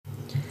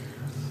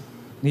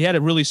he had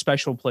a really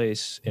special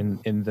place in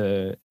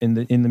the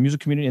music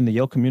community, in the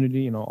Yale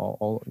community,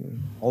 all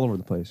over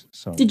the place.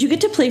 So did you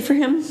get to play for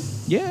him?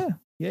 Yeah.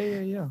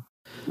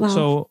 Wow.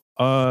 So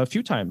a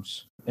few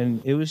times,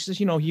 and it was just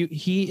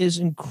he is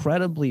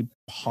incredibly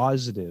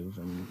positive,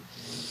 and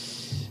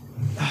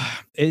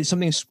it's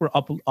something super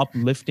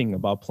uplifting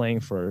about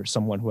playing for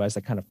someone who has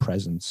that kind of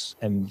presence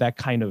and that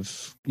kind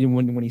of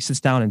when he sits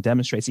down and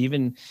demonstrates,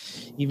 even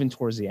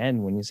towards the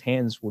end when his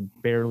hands would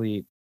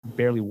barely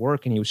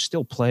work and he was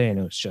still playing.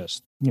 It was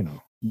just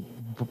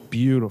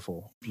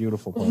beautiful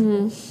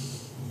playing.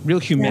 Real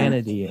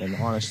humanity and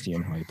honesty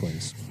in how he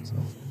plays. So.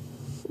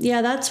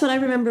 Yeah, that's what I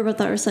remember about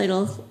that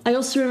recital. I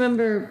also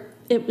remember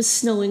it was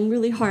snowing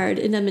really hard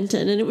in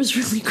Edmonton, and it was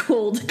really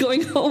cold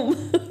going home.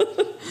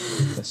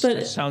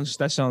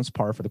 That sounds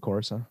par for the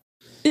course, huh?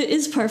 It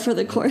is par for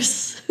the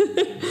course.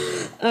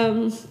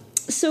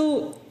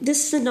 So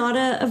this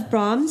sonata of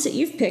Brahms that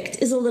you've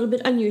picked is a little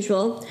bit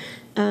unusual.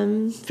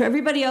 For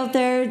everybody out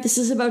there, this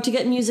is about to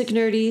get music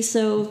nerdy,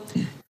 so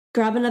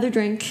grab another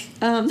drink.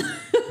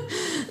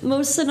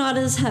 Most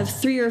sonatas have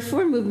 3 or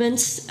 4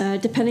 movements,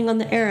 depending on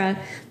the era.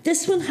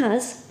 This one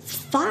has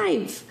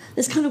 5.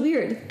 It's kind of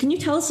weird. Can you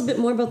tell us a bit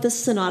more about this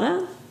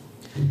sonata?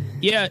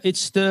 Yeah,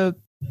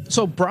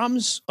 so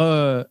Brahms,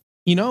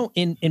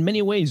 in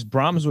many ways,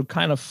 Brahms would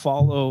kind of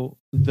follow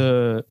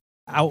the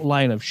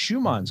outline of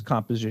Schumann's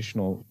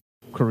compositional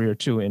career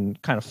too, in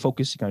kind of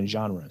focusing on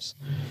genres.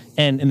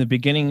 And in the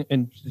beginning,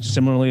 and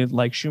similarly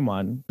like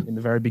Schumann, in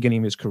the very beginning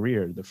of his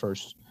career, the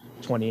first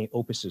 28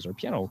 opuses are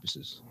piano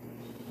opuses,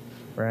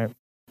 right?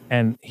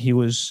 And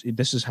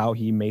this is how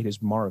he made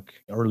his mark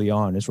early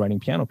on, is writing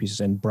piano pieces,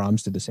 and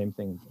Brahms did the same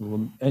thing.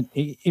 And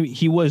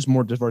he was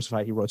more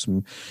diversified. He wrote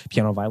some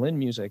piano violin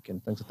music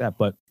and things like that,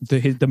 but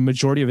the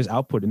majority of his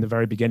output in the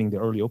very beginning, the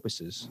early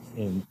opuses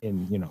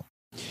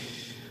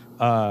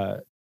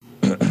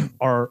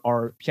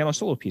are piano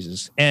solo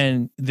pieces.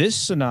 And this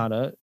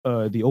sonata,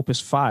 the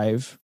Opus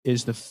 5,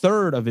 is the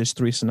third of his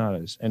 3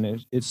 sonatas,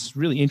 and it's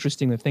really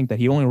interesting to think that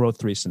he only wrote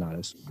 3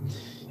 sonatas,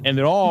 and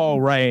they're all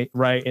right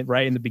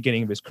in the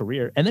beginning of his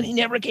career, and then he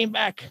never came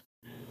back.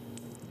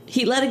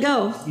 He let it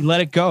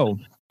go.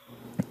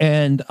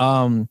 And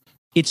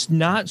it's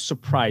not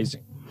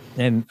surprising,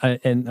 and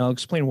I'll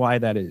explain why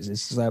that is.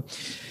 It's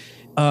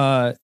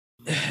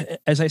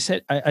as I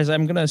said, as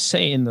I'm going to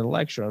say in the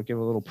lecture, I'll give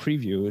a little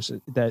preview, is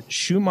that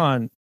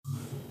Schumann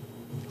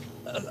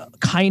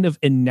kind of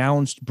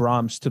announced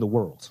Brahms to the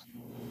world.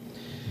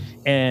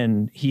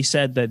 And he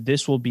said that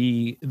this will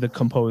be the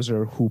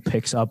composer who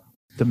picks up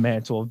the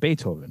mantle of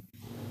Beethoven.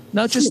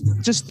 Now,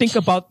 just think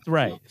about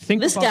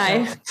this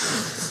guy.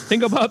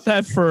 Think about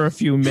that for a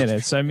few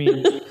minutes. I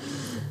mean,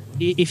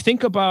 if you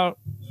think about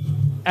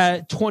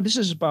this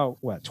is about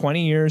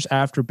 20 years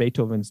after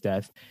Beethoven's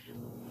death.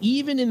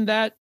 Even in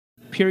that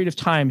period of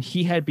time,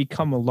 he had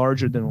become a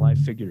larger than life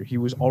figure. He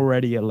was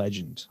already a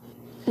legend,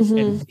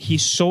 and he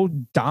so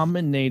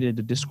dominated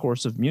the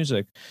discourse of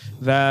music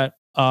that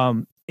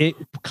it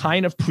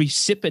kind of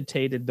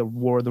precipitated the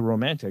War of the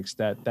Romantics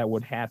that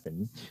would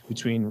happen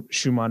between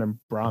Schumann and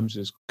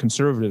Brahms's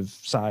conservative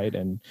side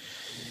and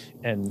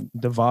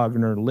the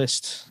Wagner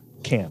Liszt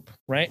camp,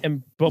 right?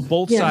 And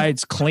both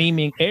sides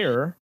claiming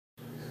heir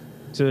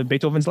to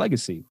Beethoven's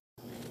legacy.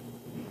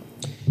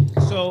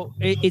 So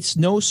it's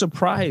no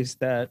surprise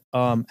that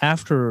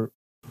after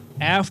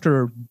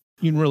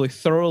really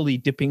thoroughly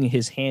dipping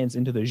his hands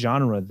into the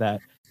genre that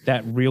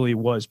really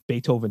was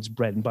Beethoven's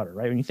bread and butter,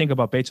 right? When you think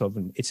about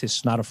Beethoven, it's his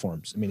sonata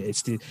forms. I mean,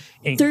 it's the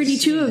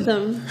 32 of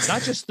them.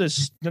 Not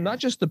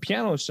just the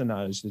piano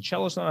sonatas, the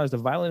cello sonatas, the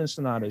violin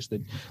sonatas,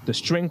 the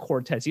string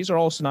quartets. These are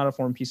all sonata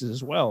form pieces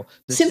as well.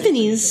 The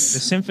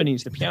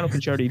symphonies, the piano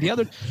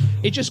concerti.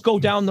 It just go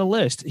down the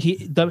list.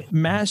 The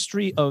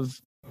mastery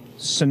of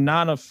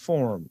sonata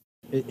form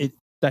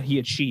that he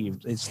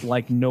achieved is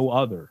like no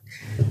other.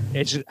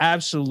 It's an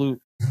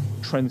absolute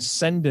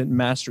transcendent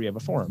mastery of a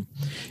form.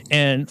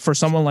 And for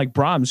someone like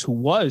Brahms, who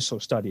was so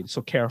studied,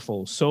 so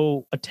careful,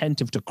 so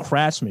attentive to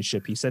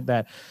craftsmanship, he said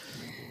that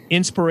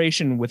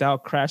inspiration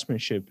without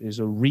craftsmanship is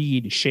a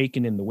reed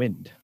shaken in the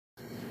wind.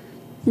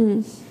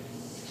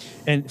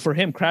 And for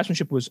him,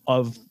 craftsmanship was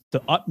of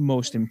the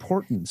utmost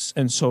importance,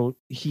 and so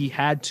he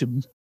had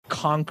to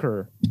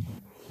conquer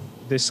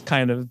this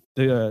kind of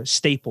the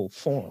staple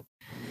form.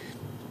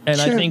 And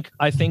sure.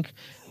 I think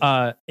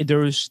there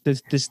was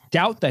this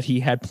doubt that he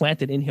had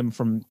planted in him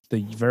from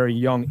the very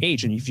young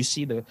age. And if you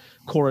see the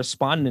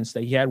correspondence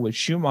that he had with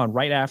Schumann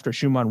right after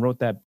Schumann wrote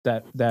that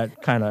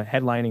kind of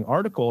headlining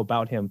article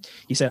about him,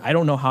 he said, "I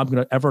don't know how I'm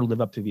going to ever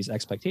live up to these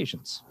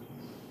expectations."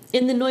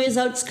 In the Neue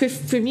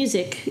Zeitschrift für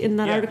Musik, in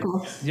that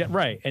article. Yeah,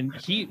 right. And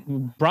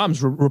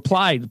Brahms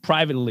replied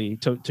privately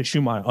to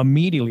Schumann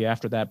immediately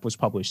after that was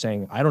published,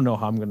 saying, "I don't know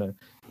how I'm going to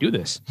do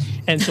this."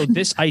 And so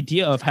this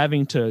idea of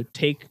having to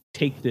take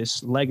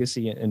this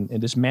legacy and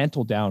this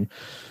mantle down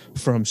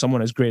from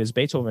someone as great as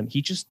Beethoven,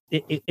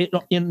 it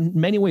in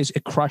many ways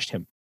it crushed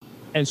him.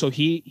 And so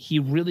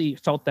he really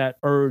felt that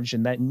urge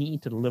and that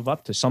need to live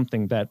up to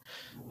something that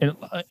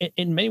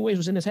in many ways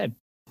was in his head.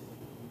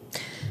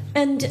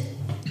 And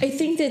I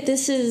think that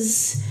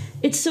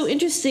it's so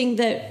interesting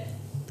that,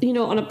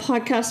 on a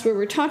podcast where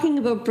we're talking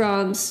about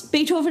Brahms,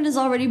 Beethoven is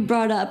already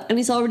brought up and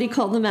he's already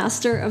called the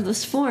master of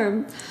this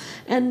form.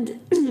 And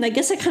I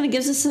guess that kind of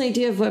gives us an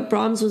idea of what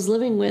Brahms was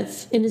living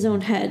with in his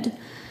own head.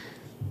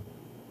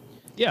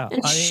 Yeah.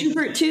 And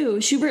Schubert too.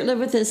 Schubert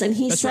lived with this, and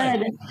he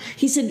said,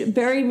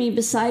 "Bury me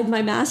beside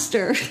my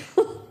master."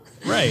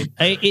 Right.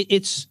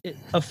 It's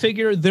a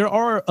figure. There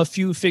are a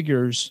few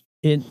figures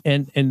and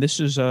this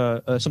is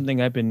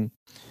something I've been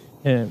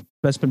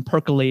that's been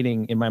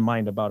percolating in my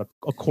mind about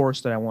a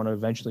course that I want to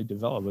eventually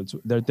develop.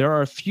 There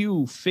are a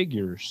few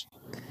figures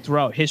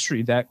throughout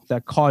history that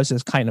cause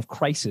this kind of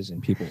crisis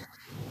in people,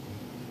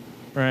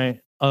 right?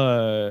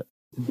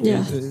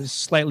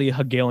 Slightly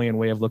Hegelian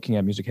way of looking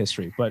at music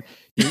history, but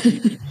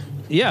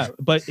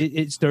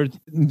it's there.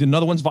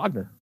 Another one's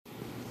Wagner,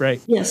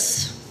 right?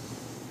 Yes.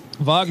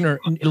 Wagner,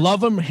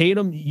 love him, hate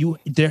him,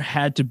 there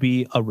had to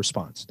be a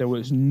response. There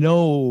was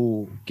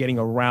no getting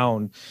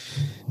around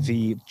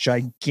the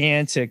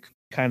gigantic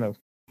kind of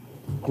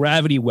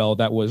gravity well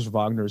that was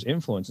Wagner's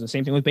influence. And the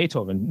same thing with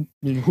Beethoven,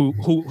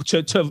 who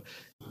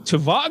to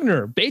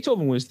Wagner,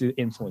 Beethoven was the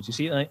influence, you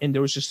see? And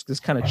there was just this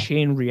kind of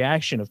chain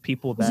reaction of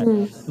people that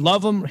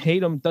love him,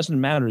 hate him,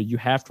 doesn't matter. You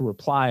have to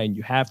reply, and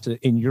you have to,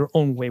 in your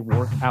own way,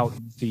 work out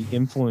the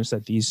influence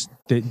that these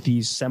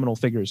seminal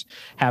figures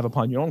have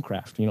upon your own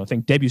craft. You know,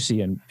 think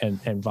Debussy and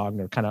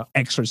Wagner kind of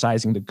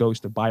exorcising the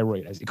ghost of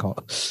Bayreuth, as he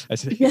called it.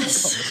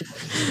 Yes.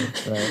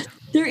 Right.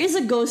 There is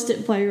a ghost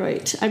at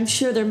Bayreuth. I'm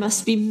sure there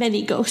must be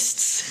many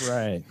ghosts.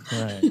 Right.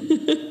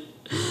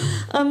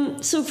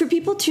 So for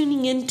people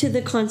tuning in to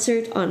the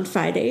concert on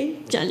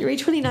Friday, January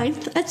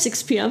 29th at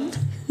 6 p.m.,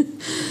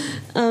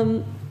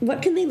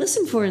 what can they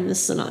listen for in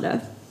this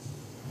sonata?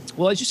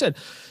 Well, as you said,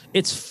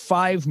 it's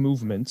 5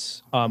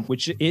 movements,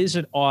 which is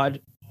an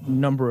odd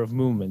number of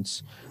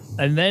movements.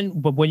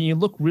 But when you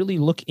really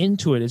look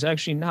into it, it's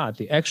actually not.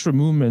 The extra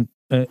movement,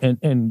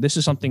 and this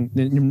is something,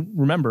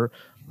 remember,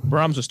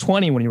 Brahms was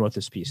 20 when he wrote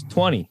this piece.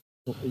 20.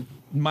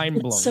 Mind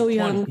blowing. So 20.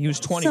 young. He was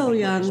 20. So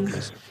young.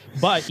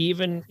 But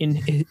even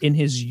in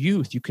his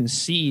youth, you can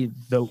see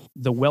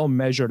the well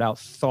measured out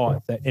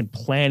thought that and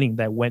planning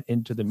that went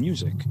into the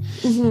music.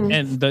 Mm-hmm.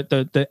 And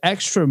the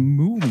extra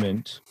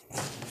movement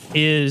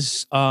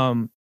is,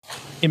 in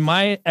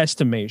my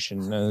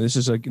estimation,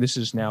 this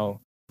is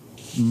now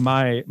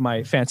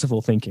my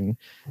fanciful thinking,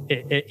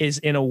 it is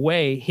in a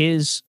way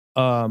his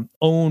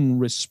own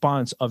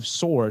response of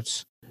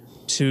sorts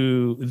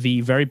to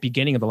the very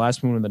beginning of the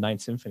last movement of the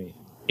Ninth Symphony,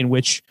 in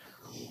which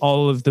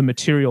all of the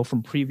material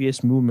from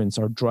previous movements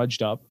are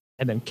drudged up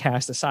and then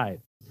cast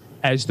aside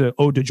as the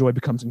Ode to Joy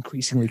becomes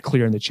increasingly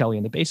clear in the cello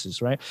and the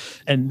basses, right?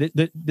 And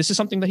this is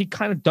something that he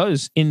kind of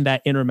does in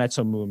that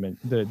intermezzo movement.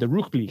 The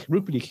Rückblick.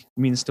 Rückblick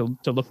means to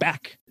look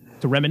back,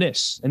 to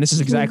reminisce. And this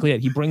is exactly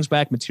it. He brings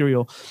back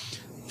material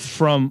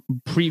from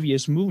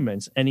previous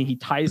movements and he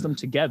ties them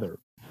together.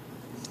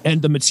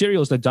 And the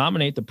materials that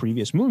dominate the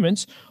previous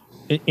movements,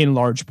 in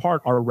large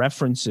part, are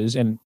references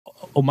and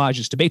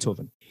homages to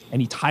Beethoven.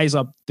 And he ties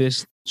up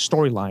this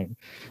storyline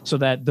so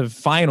that the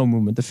final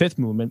movement, the 5th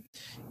movement,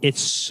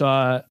 it's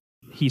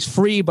he's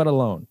free but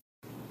alone.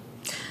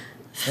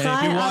 And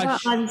if you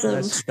watch,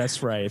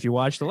 that's right. If you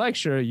watch the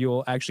lecture,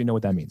 you'll actually know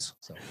what that means.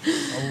 So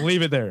I'll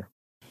leave it there.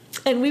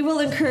 And we will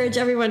encourage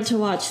everyone to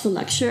watch the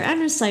lecture and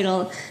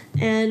recital.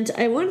 And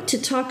I want to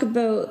talk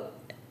about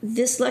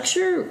this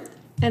lecture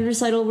and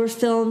recital were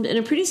filmed in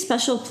a pretty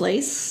special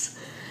place,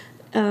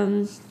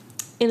 in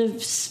a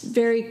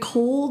very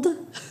cold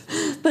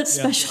but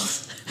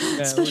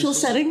special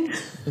setting.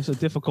 It was a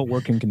difficult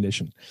working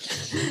condition.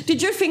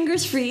 Did your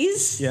fingers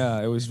freeze?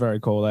 Yeah, it was very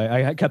cold.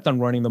 I kept on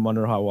running them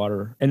under hot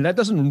water, and that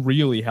doesn't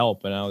really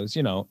help. And I was,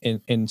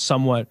 in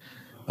somewhat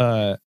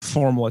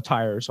formal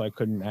attire, so I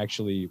couldn't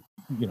actually,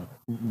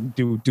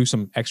 do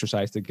some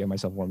exercise to get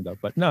myself warmed up.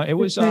 But no, it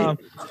was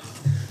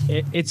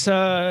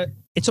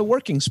it's a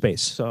working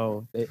space,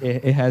 so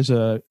it has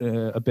a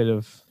bit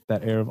of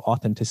that air of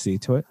authenticity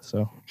to it.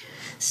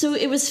 So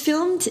it was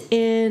filmed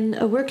in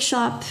a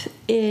workshop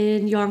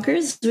in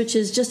Yonkers, which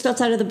is just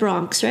outside of the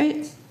Bronx,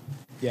 right?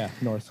 Yeah,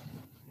 north.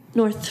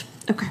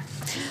 Okay.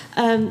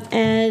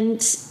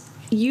 And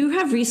you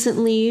have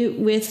recently,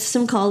 with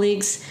some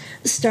colleagues,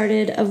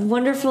 started a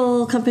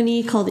wonderful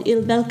company called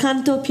Il Bel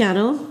Canto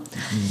Piano.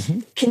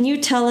 Mm-hmm. Can you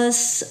tell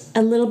us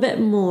a little bit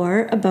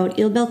more about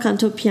Il Bel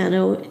Canto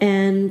Piano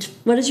and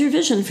what is your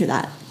vision for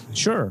that?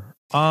 Sure.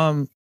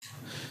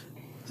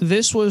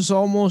 This was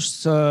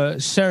almost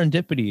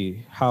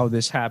serendipity. How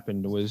this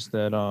happened was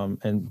that,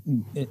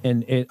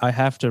 I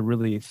have to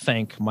really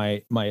thank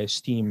my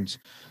esteemed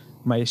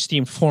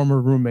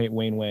former roommate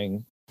Wayne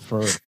Wang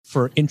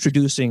for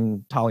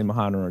introducing Tali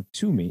Mahanur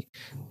to me.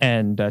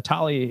 And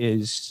Tali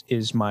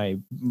is my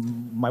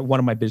one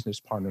of my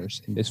business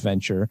partners in this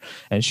venture,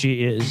 and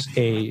she is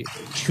a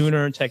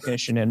tuner,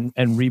 technician, and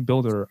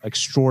rebuilder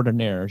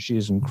extraordinaire. She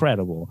is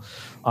incredible.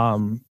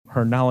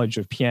 Her knowledge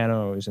of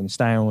pianos and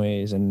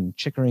Steinways and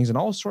chickerings and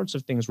all sorts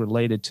of things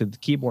related to the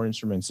keyboard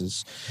instruments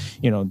is,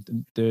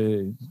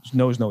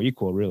 knows no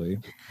equal, really.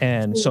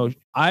 And so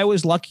I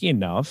was lucky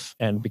enough,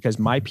 and because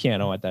my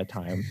piano at that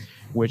time,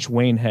 which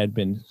Wayne had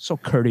been so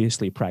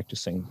courteously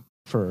practicing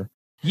for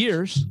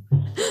years.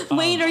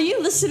 Wayne, are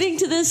you listening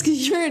to this?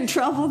 Because you're in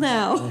trouble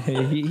now.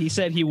 He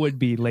said he would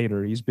be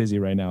later. He's busy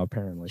right now,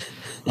 apparently.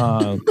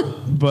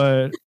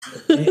 But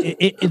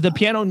the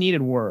piano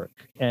needed work,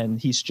 and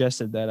he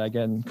suggested that I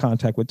get in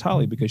contact with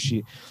Tali because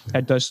she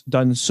had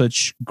done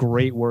such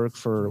great work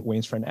for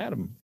Wayne's friend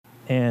Adam.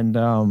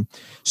 And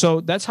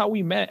so that's how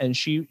we met. And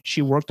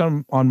she worked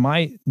on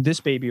this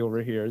baby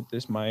over here,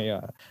 my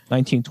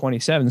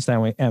 1927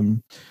 Steinway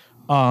M.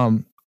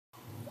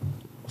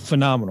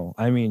 Phenomenal.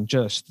 I mean,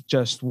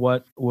 just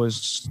what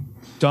was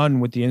done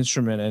with the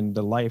instrument and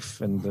the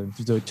life and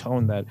the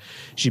tone that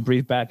she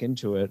breathed back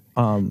into it.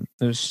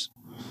 It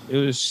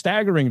was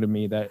staggering to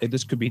me that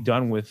this could be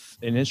done with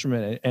an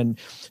instrument. And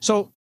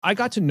so I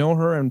got to know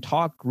her and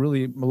talk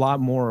really a lot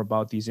more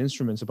about these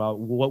instruments, about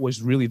what was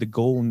really the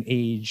golden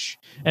age.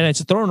 And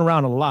it's thrown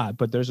around a lot,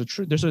 but there's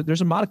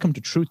a modicum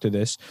to truth to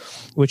this,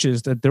 which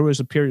is that there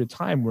was a period of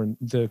time when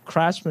the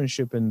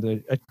craftsmanship and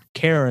the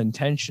care and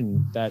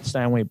attention that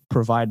Steinway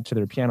provided to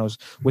their pianos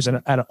was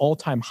at an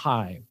all-time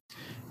high.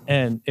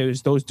 And it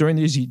was this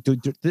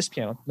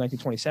piano,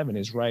 1927,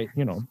 is right,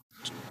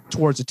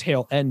 towards the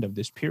tail end of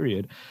this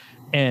period.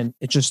 And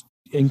it just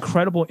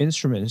incredible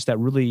instruments that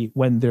really,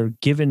 when they're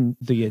given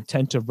the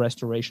attentive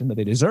restoration that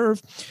they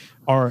deserve,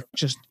 are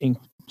just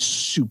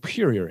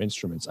superior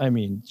instruments. I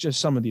mean, just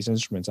some of these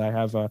instruments. I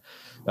have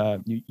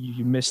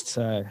you missed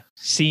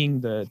seeing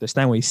the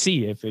Steinway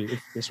C. If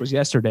this was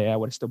yesterday, I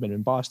would have still been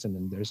in Boston.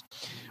 And there's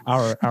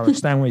our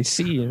Steinway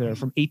C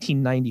from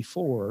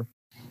 1894.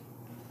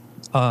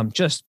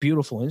 Just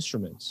beautiful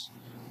instruments.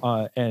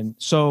 And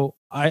so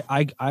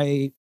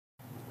I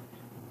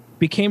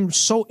became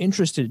so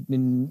interested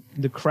in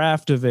the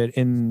craft of it,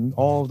 in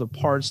all the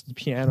parts of the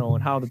piano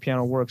and how the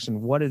piano works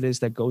and what it is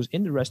that goes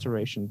into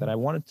restoration, that I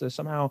wanted to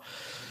somehow,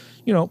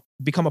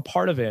 become a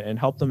part of it and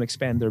help them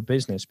expand their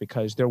business,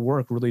 because their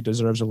work really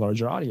deserves a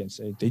larger audience.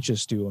 They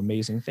just do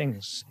amazing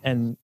things.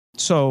 And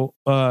so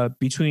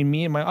between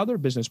me and my other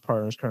business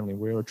partners currently,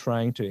 we were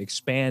trying to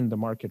expand the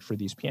market for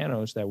these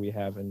pianos that we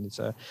have. And it's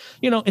a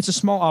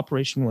small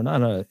operation. We're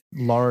not a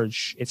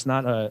large, it's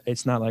not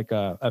like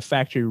a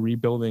factory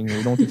rebuilding.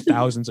 We don't do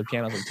thousands of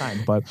pianos at a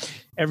time, but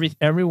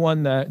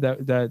everyone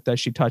that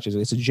she touches,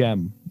 it's a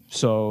gem.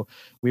 So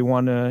we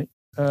want to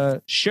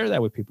share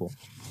that with people.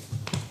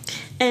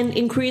 And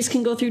inquiries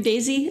can go through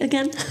Daisy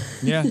again.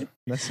 Yeah,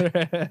 that's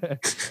right.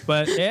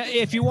 But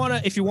if you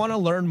want to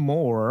learn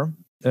more,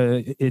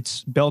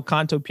 it's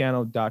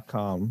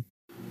belcantopiano.com,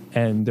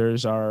 and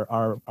there's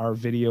our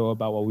video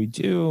about what we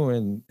do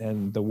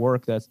and the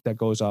work that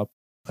goes up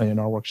in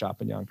our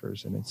workshop in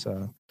Yonkers, and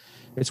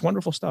it's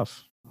wonderful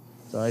stuff.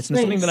 So it's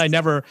something that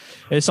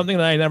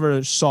I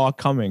never saw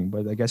coming,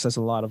 but I guess that's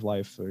a lot of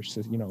life. There's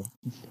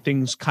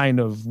things kind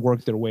of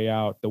work their way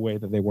out the way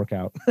that they work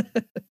out.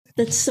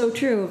 That's so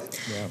true.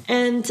 Yeah.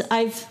 And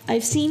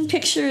I've seen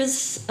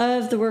pictures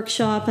of the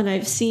workshop, and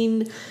I've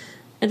seen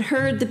and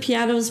heard the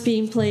pianos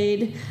being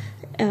played,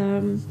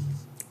 and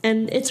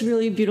it's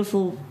really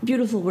beautiful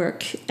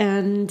work.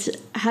 And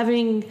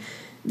having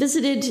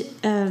visited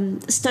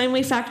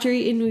Steinway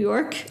factory in New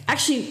York,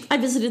 actually I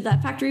visited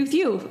that factory with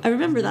you, I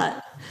remember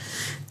that,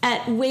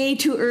 at way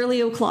too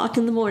early o'clock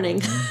in the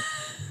morning.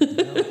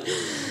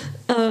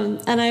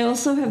 And I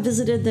also have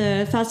visited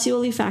the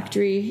Fazioli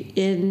factory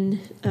in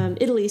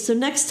Italy, so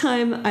next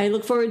time I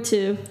look forward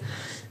to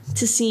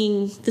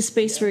seeing the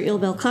space where Il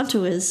Bel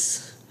Canto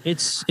is.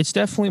 It's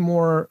definitely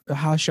more,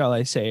 how shall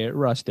I say it,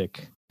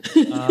 rustic.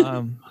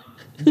 I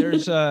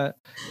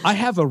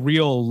have a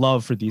real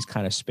love for these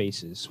kind of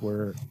spaces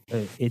where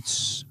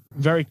it's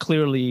very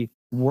clearly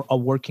a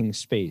working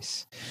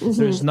space. Mm-hmm.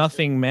 There's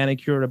nothing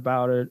manicured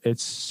about it.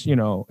 It's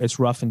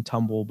rough and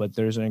tumble, but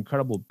there's an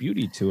incredible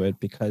beauty to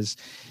it because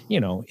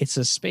it's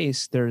a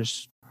space.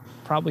 There's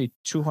probably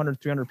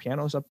 200, 300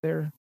 pianos up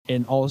there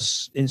in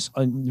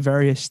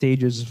various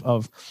stages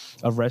of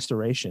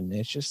restoration.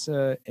 It's just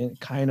a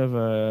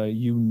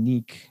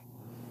unique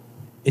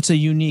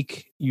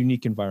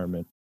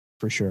environment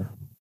for sure.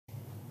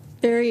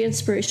 Very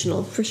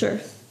inspirational for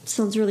sure.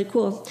 Sounds really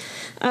cool.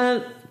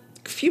 A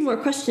few more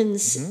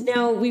questions. Mm-hmm.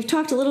 Now, we've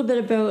talked a little bit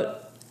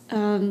about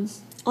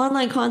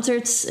online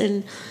concerts,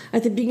 and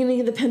at the beginning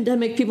of the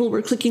pandemic, people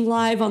were clicking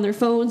live on their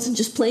phones and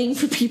just playing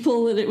for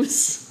people, and it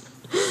was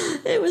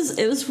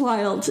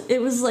wild.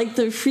 It was like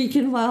the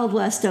freaking Wild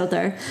West out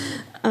there.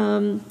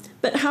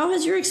 But how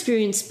has your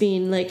experience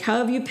been? Like, how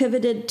have you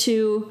pivoted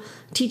to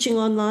teaching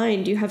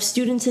online? Do you have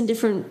students in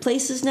different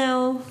places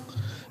now?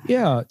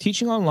 Yeah,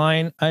 teaching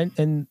online,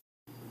 and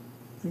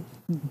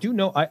do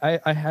know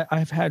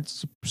I've had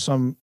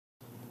some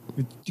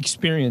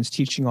experience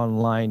teaching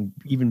online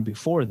even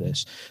before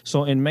this.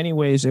 So in many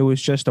ways, it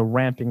was just a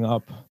ramping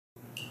up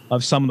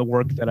of some of the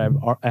work that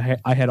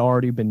I had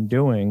already been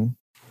doing.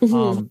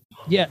 Mm-hmm.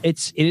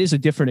 It is a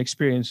different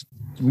experience.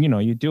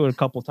 You do it a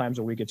couple times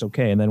a week, it's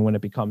okay. And then when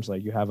it becomes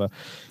like you have a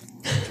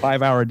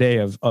 5-hour day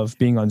of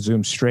being on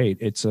Zoom straight,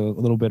 it's a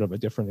little bit of a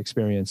different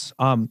experience.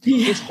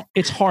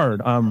 It's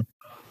hard.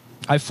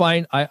 I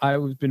find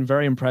I've been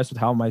very impressed with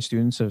how my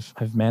students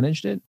have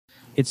managed it.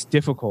 It's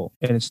difficult,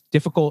 and it's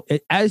difficult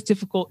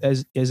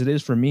as it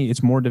is for me.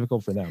 It's more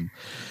difficult for them.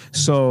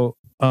 So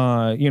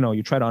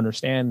you try to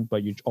understand,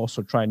 but you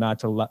also try not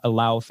to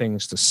allow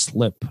things to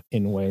slip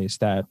in ways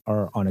that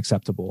are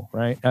unacceptable,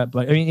 right?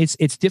 But I mean,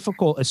 it's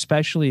difficult,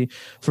 especially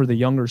for the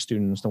younger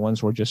students, the ones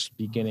who are just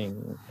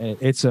beginning.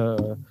 It's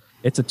a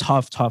it's a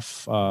tough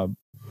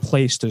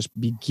place to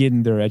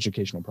begin their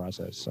educational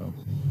process. So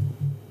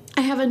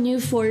I have a new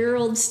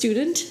 4-year-old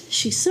student.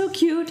 She's so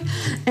cute.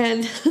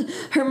 And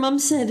her mom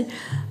said,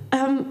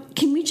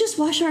 can we just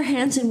wash our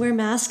hands and wear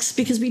masks?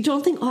 Because we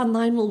don't think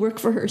online will work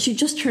for her. She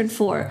just turned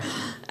 4.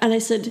 And I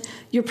said,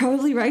 you're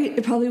probably right.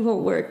 It probably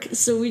won't work.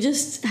 So we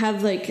just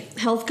have like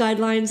health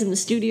guidelines in the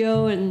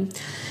studio, and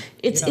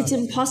it's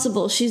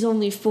impossible. She's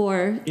only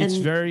 4. It's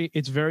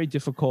very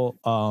difficult.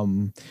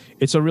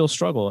 It's a real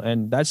struggle.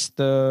 And that's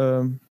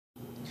the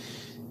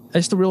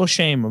real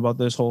shame about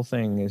this whole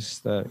thing, is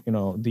that, you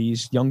know,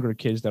 these younger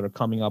kids that are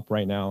coming up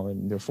right now,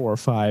 and they're 4 or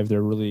 5,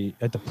 they're really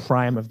at the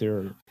prime of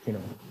their, you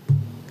know,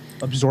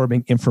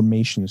 absorbing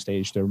information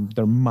stage.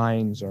 Their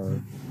minds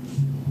are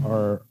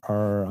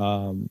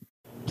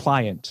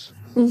pliant,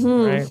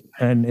 right?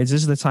 And this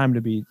is the time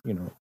to be, you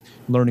know,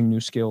 learning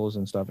new skills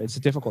and stuff. It's a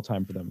difficult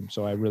time for them.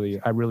 So I really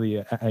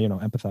you know,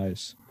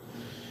 empathize.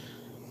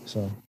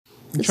 So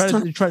you try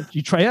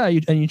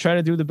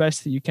to do the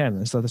best that you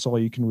can. So that's all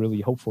you can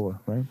really hope for,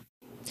 right?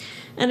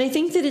 And I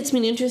think that it's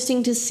been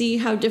interesting to see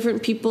how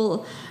different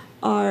people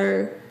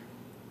are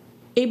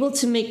able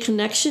to make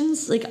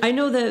connections. Like, I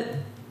know that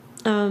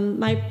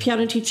my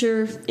piano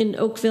teacher in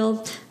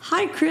Oakville,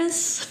 hi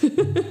Chris,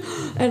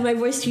 and my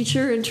voice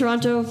teacher in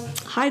Toronto,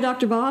 hi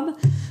Dr. Bob.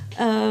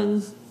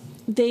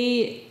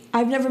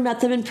 I've never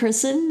met them in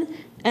person,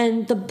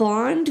 and the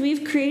bond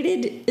we've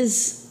created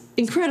is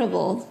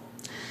incredible.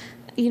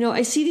 You know,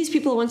 I see these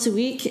people once a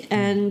week,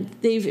 and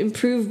they've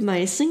improved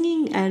my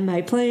singing and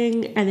my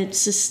playing, and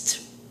it's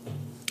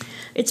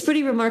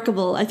pretty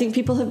remarkable. I think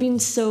people have been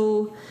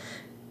so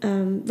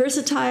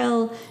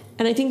versatile,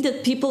 and I think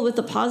that people with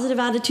a positive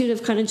attitude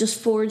have kind of just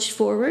forged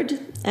forward,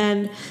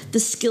 and the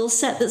skill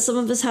set that some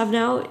of us have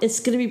now, it's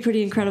going to be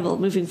pretty incredible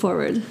moving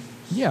forward.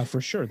 Yeah,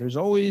 for sure. There's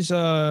always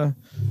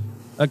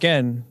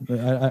again,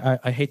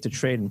 I hate to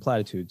trade in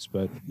platitudes,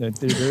 but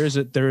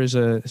there is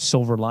a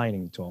silver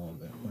lining to all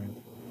of it, right?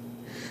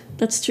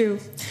 That's true.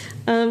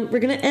 We're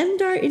going to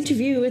end our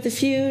interview with a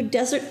few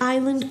desert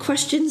island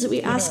questions that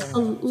we ask a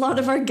lot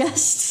of our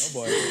guests.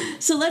 Oh boy.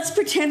 So let's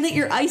pretend that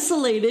you're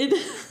isolated.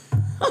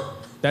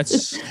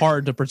 That's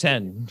hard to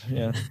pretend.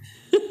 Yeah.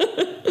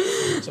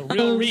 It's a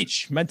real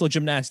reach, mental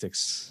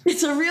gymnastics.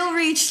 It's a real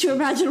reach to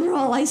imagine we're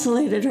all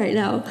isolated right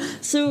now.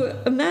 So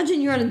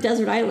imagine you're on a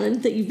desert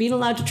island that you've been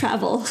allowed to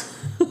travel.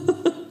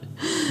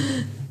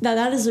 Now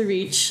that is a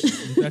reach.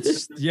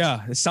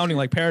 It's sounding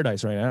like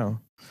paradise right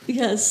now.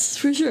 Yes,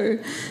 for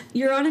sure.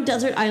 You're on a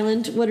desert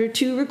island. What are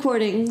 2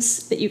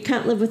 recordings that you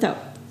can't live without?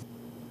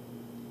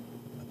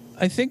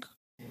 I think,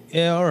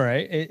 yeah, all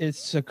right.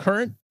 It's a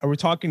current. Are we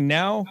talking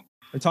now?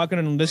 Are we talking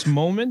in this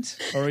moment?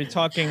 Or are we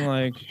talking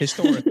like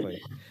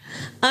historically?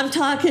 I'm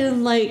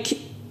talking like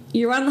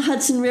you're on the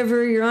Hudson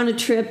River, you're on a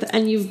trip,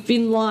 and you've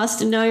been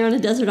lost, and now you're on a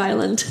desert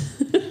island.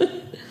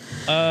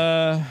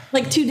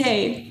 Like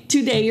today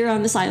you're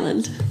on this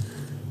island.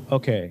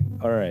 Okay.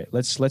 All right.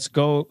 Let's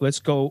go.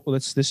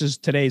 This is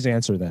today's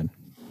answer then.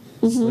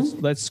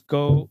 Mm-hmm. Let's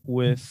go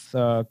with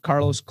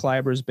Carlos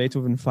Kleiber's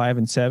Beethoven 5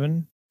 and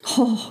 7.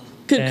 Oh,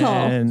 good call.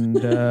 And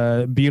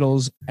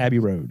Beatles' Abbey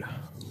Road.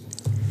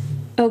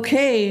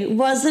 Okay.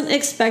 Wasn't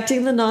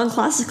expecting the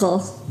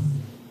non-classical.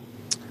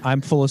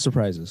 I'm full of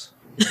surprises.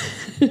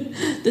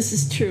 This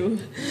is true.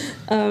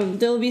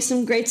 There will be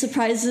some great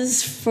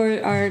surprises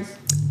for our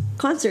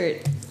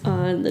concert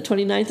on the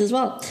 29th as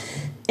well.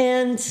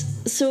 And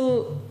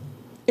so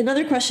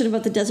another question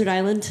about the desert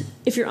island.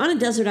 If you're on a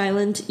desert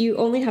island, you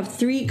only have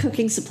 3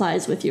 cooking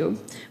supplies with you.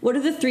 What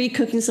are the 3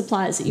 cooking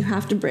supplies that you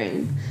have to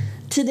bring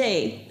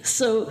today?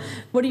 So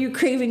what are you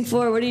craving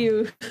for? What do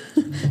you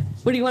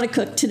want to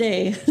cook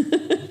today?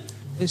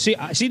 See,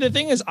 the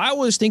thing is, I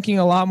was thinking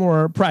a lot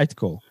more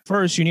practical.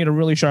 First, you need a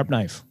really sharp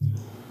knife.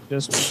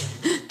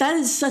 That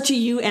is such a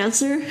you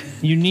answer.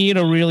 You need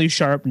a really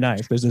sharp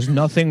knife, because there's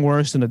nothing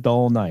worse than a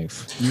dull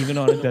knife, even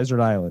on a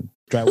desert island.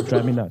 Would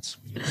drive me nuts.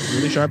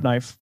 Really sharp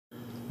knife,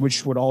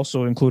 which would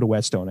also include a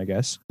whetstone, I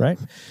guess, right?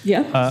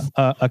 Yeah.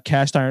 A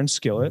cast iron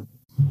skillet,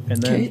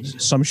 and then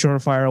some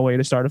surefire way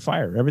to start a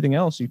fire. Everything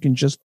else you can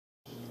just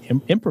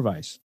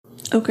improvise.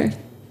 Okay.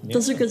 Yeah.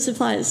 Those are good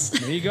supplies.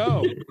 There you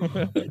go.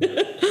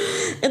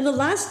 And the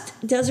last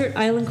desert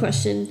island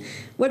question,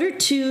 what are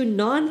 2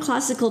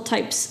 non-classical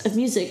types of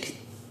music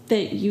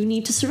that you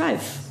need to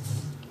survive?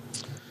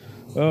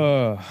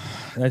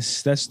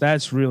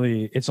 That's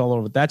really, it's all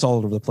over. That's all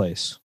over the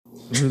place.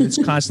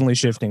 It's constantly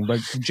shifting,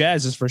 but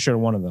jazz is for sure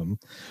one of them.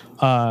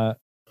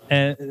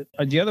 And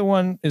the other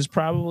one is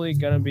probably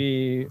going to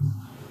be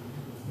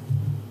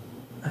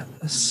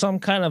some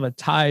kind of a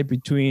tie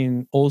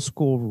between old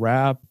school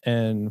rap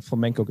and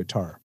flamenco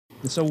guitar.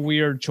 It's a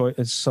weird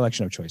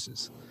selection of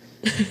choices.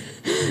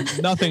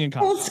 Nothing in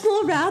common. Old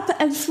school rap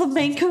and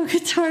flamenco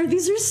guitar.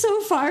 These are so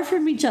far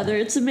from each other.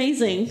 It's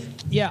amazing.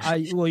 Yeah,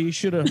 you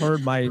should have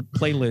heard my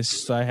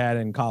playlists I had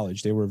in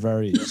college. They were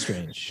very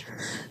strange.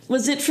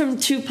 Was it from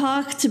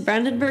Tupac to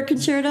Brandenburg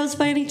concertos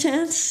by any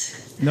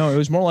chance? No, it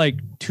was more like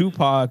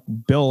Tupac,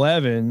 Bill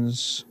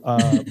Evans,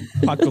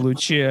 Paco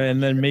Lucia,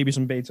 and then maybe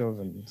some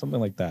Beethoven, something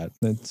like that.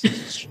 It's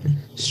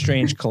a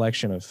strange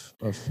collection of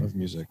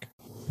music.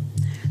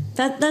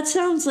 That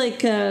sounds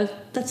like a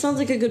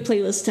good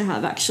playlist to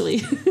have,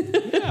 actually.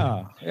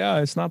 yeah,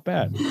 it's not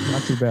bad,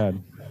 not too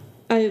bad.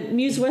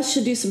 Muse West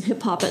should do some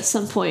hip hop at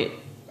some point.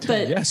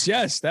 But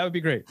yes, that would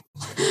be great.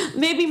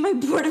 Maybe my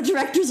board of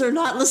directors are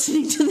not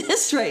listening to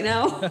this right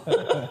now.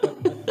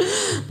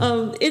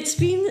 It's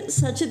been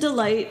such a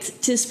delight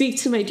to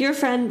speak to my dear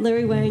friend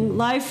Larry Wang,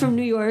 live from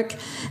New York.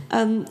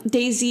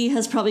 Daisy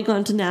has probably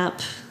gone to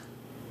nap.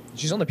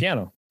 She's on the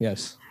piano,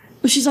 yes.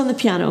 Oh, she's on the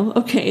piano,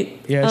 okay.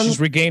 Yeah, she's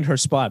regained her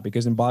spot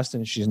because in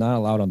Boston she's not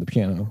allowed on the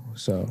piano,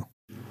 so...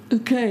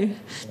 Okay.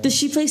 Does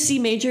she play C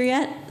major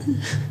yet?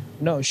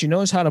 No, she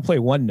knows how to play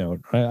one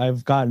note.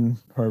 I've gotten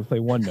her to play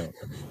one note,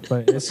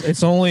 but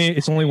it's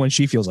only when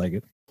she feels like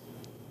it.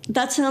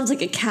 That sounds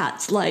like a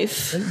cat's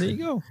life. And there you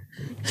go.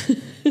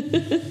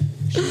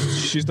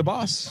 She's the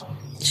boss.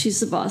 She's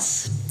the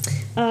boss.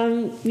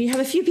 We have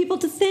a few people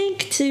to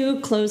thank to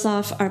close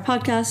off our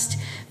podcast.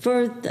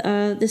 For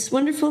this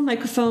wonderful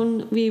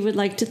microphone, we would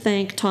like to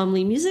thank Tom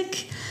Lee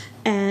Music.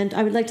 And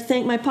I would like to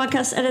thank my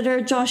podcast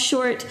editor, Josh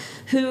Short,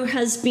 who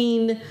has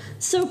been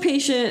so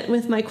patient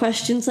with my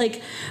questions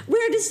like,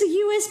 where does the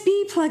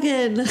USB plug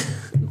in?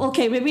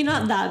 Okay, maybe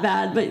not that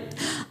bad, but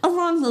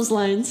along those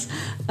lines.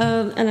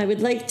 And I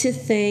would like to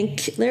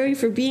thank Larry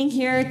for being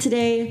here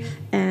today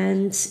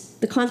and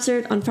the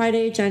concert on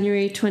Friday,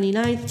 January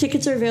 29th.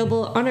 Tickets are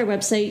available on our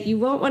website. You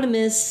won't want to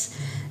miss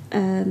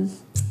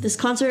this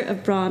concert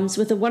of Brahms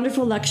with a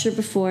wonderful lecture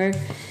before.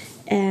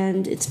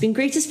 And it's been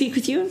great to speak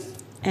with you.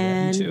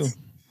 And me too.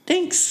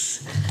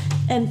 Thanks.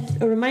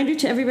 And a reminder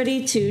to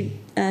everybody to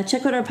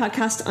check out our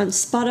podcast on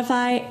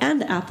Spotify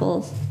and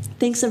Apple.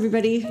 Thanks,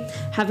 everybody.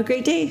 Have a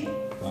great day.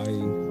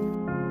 Bye.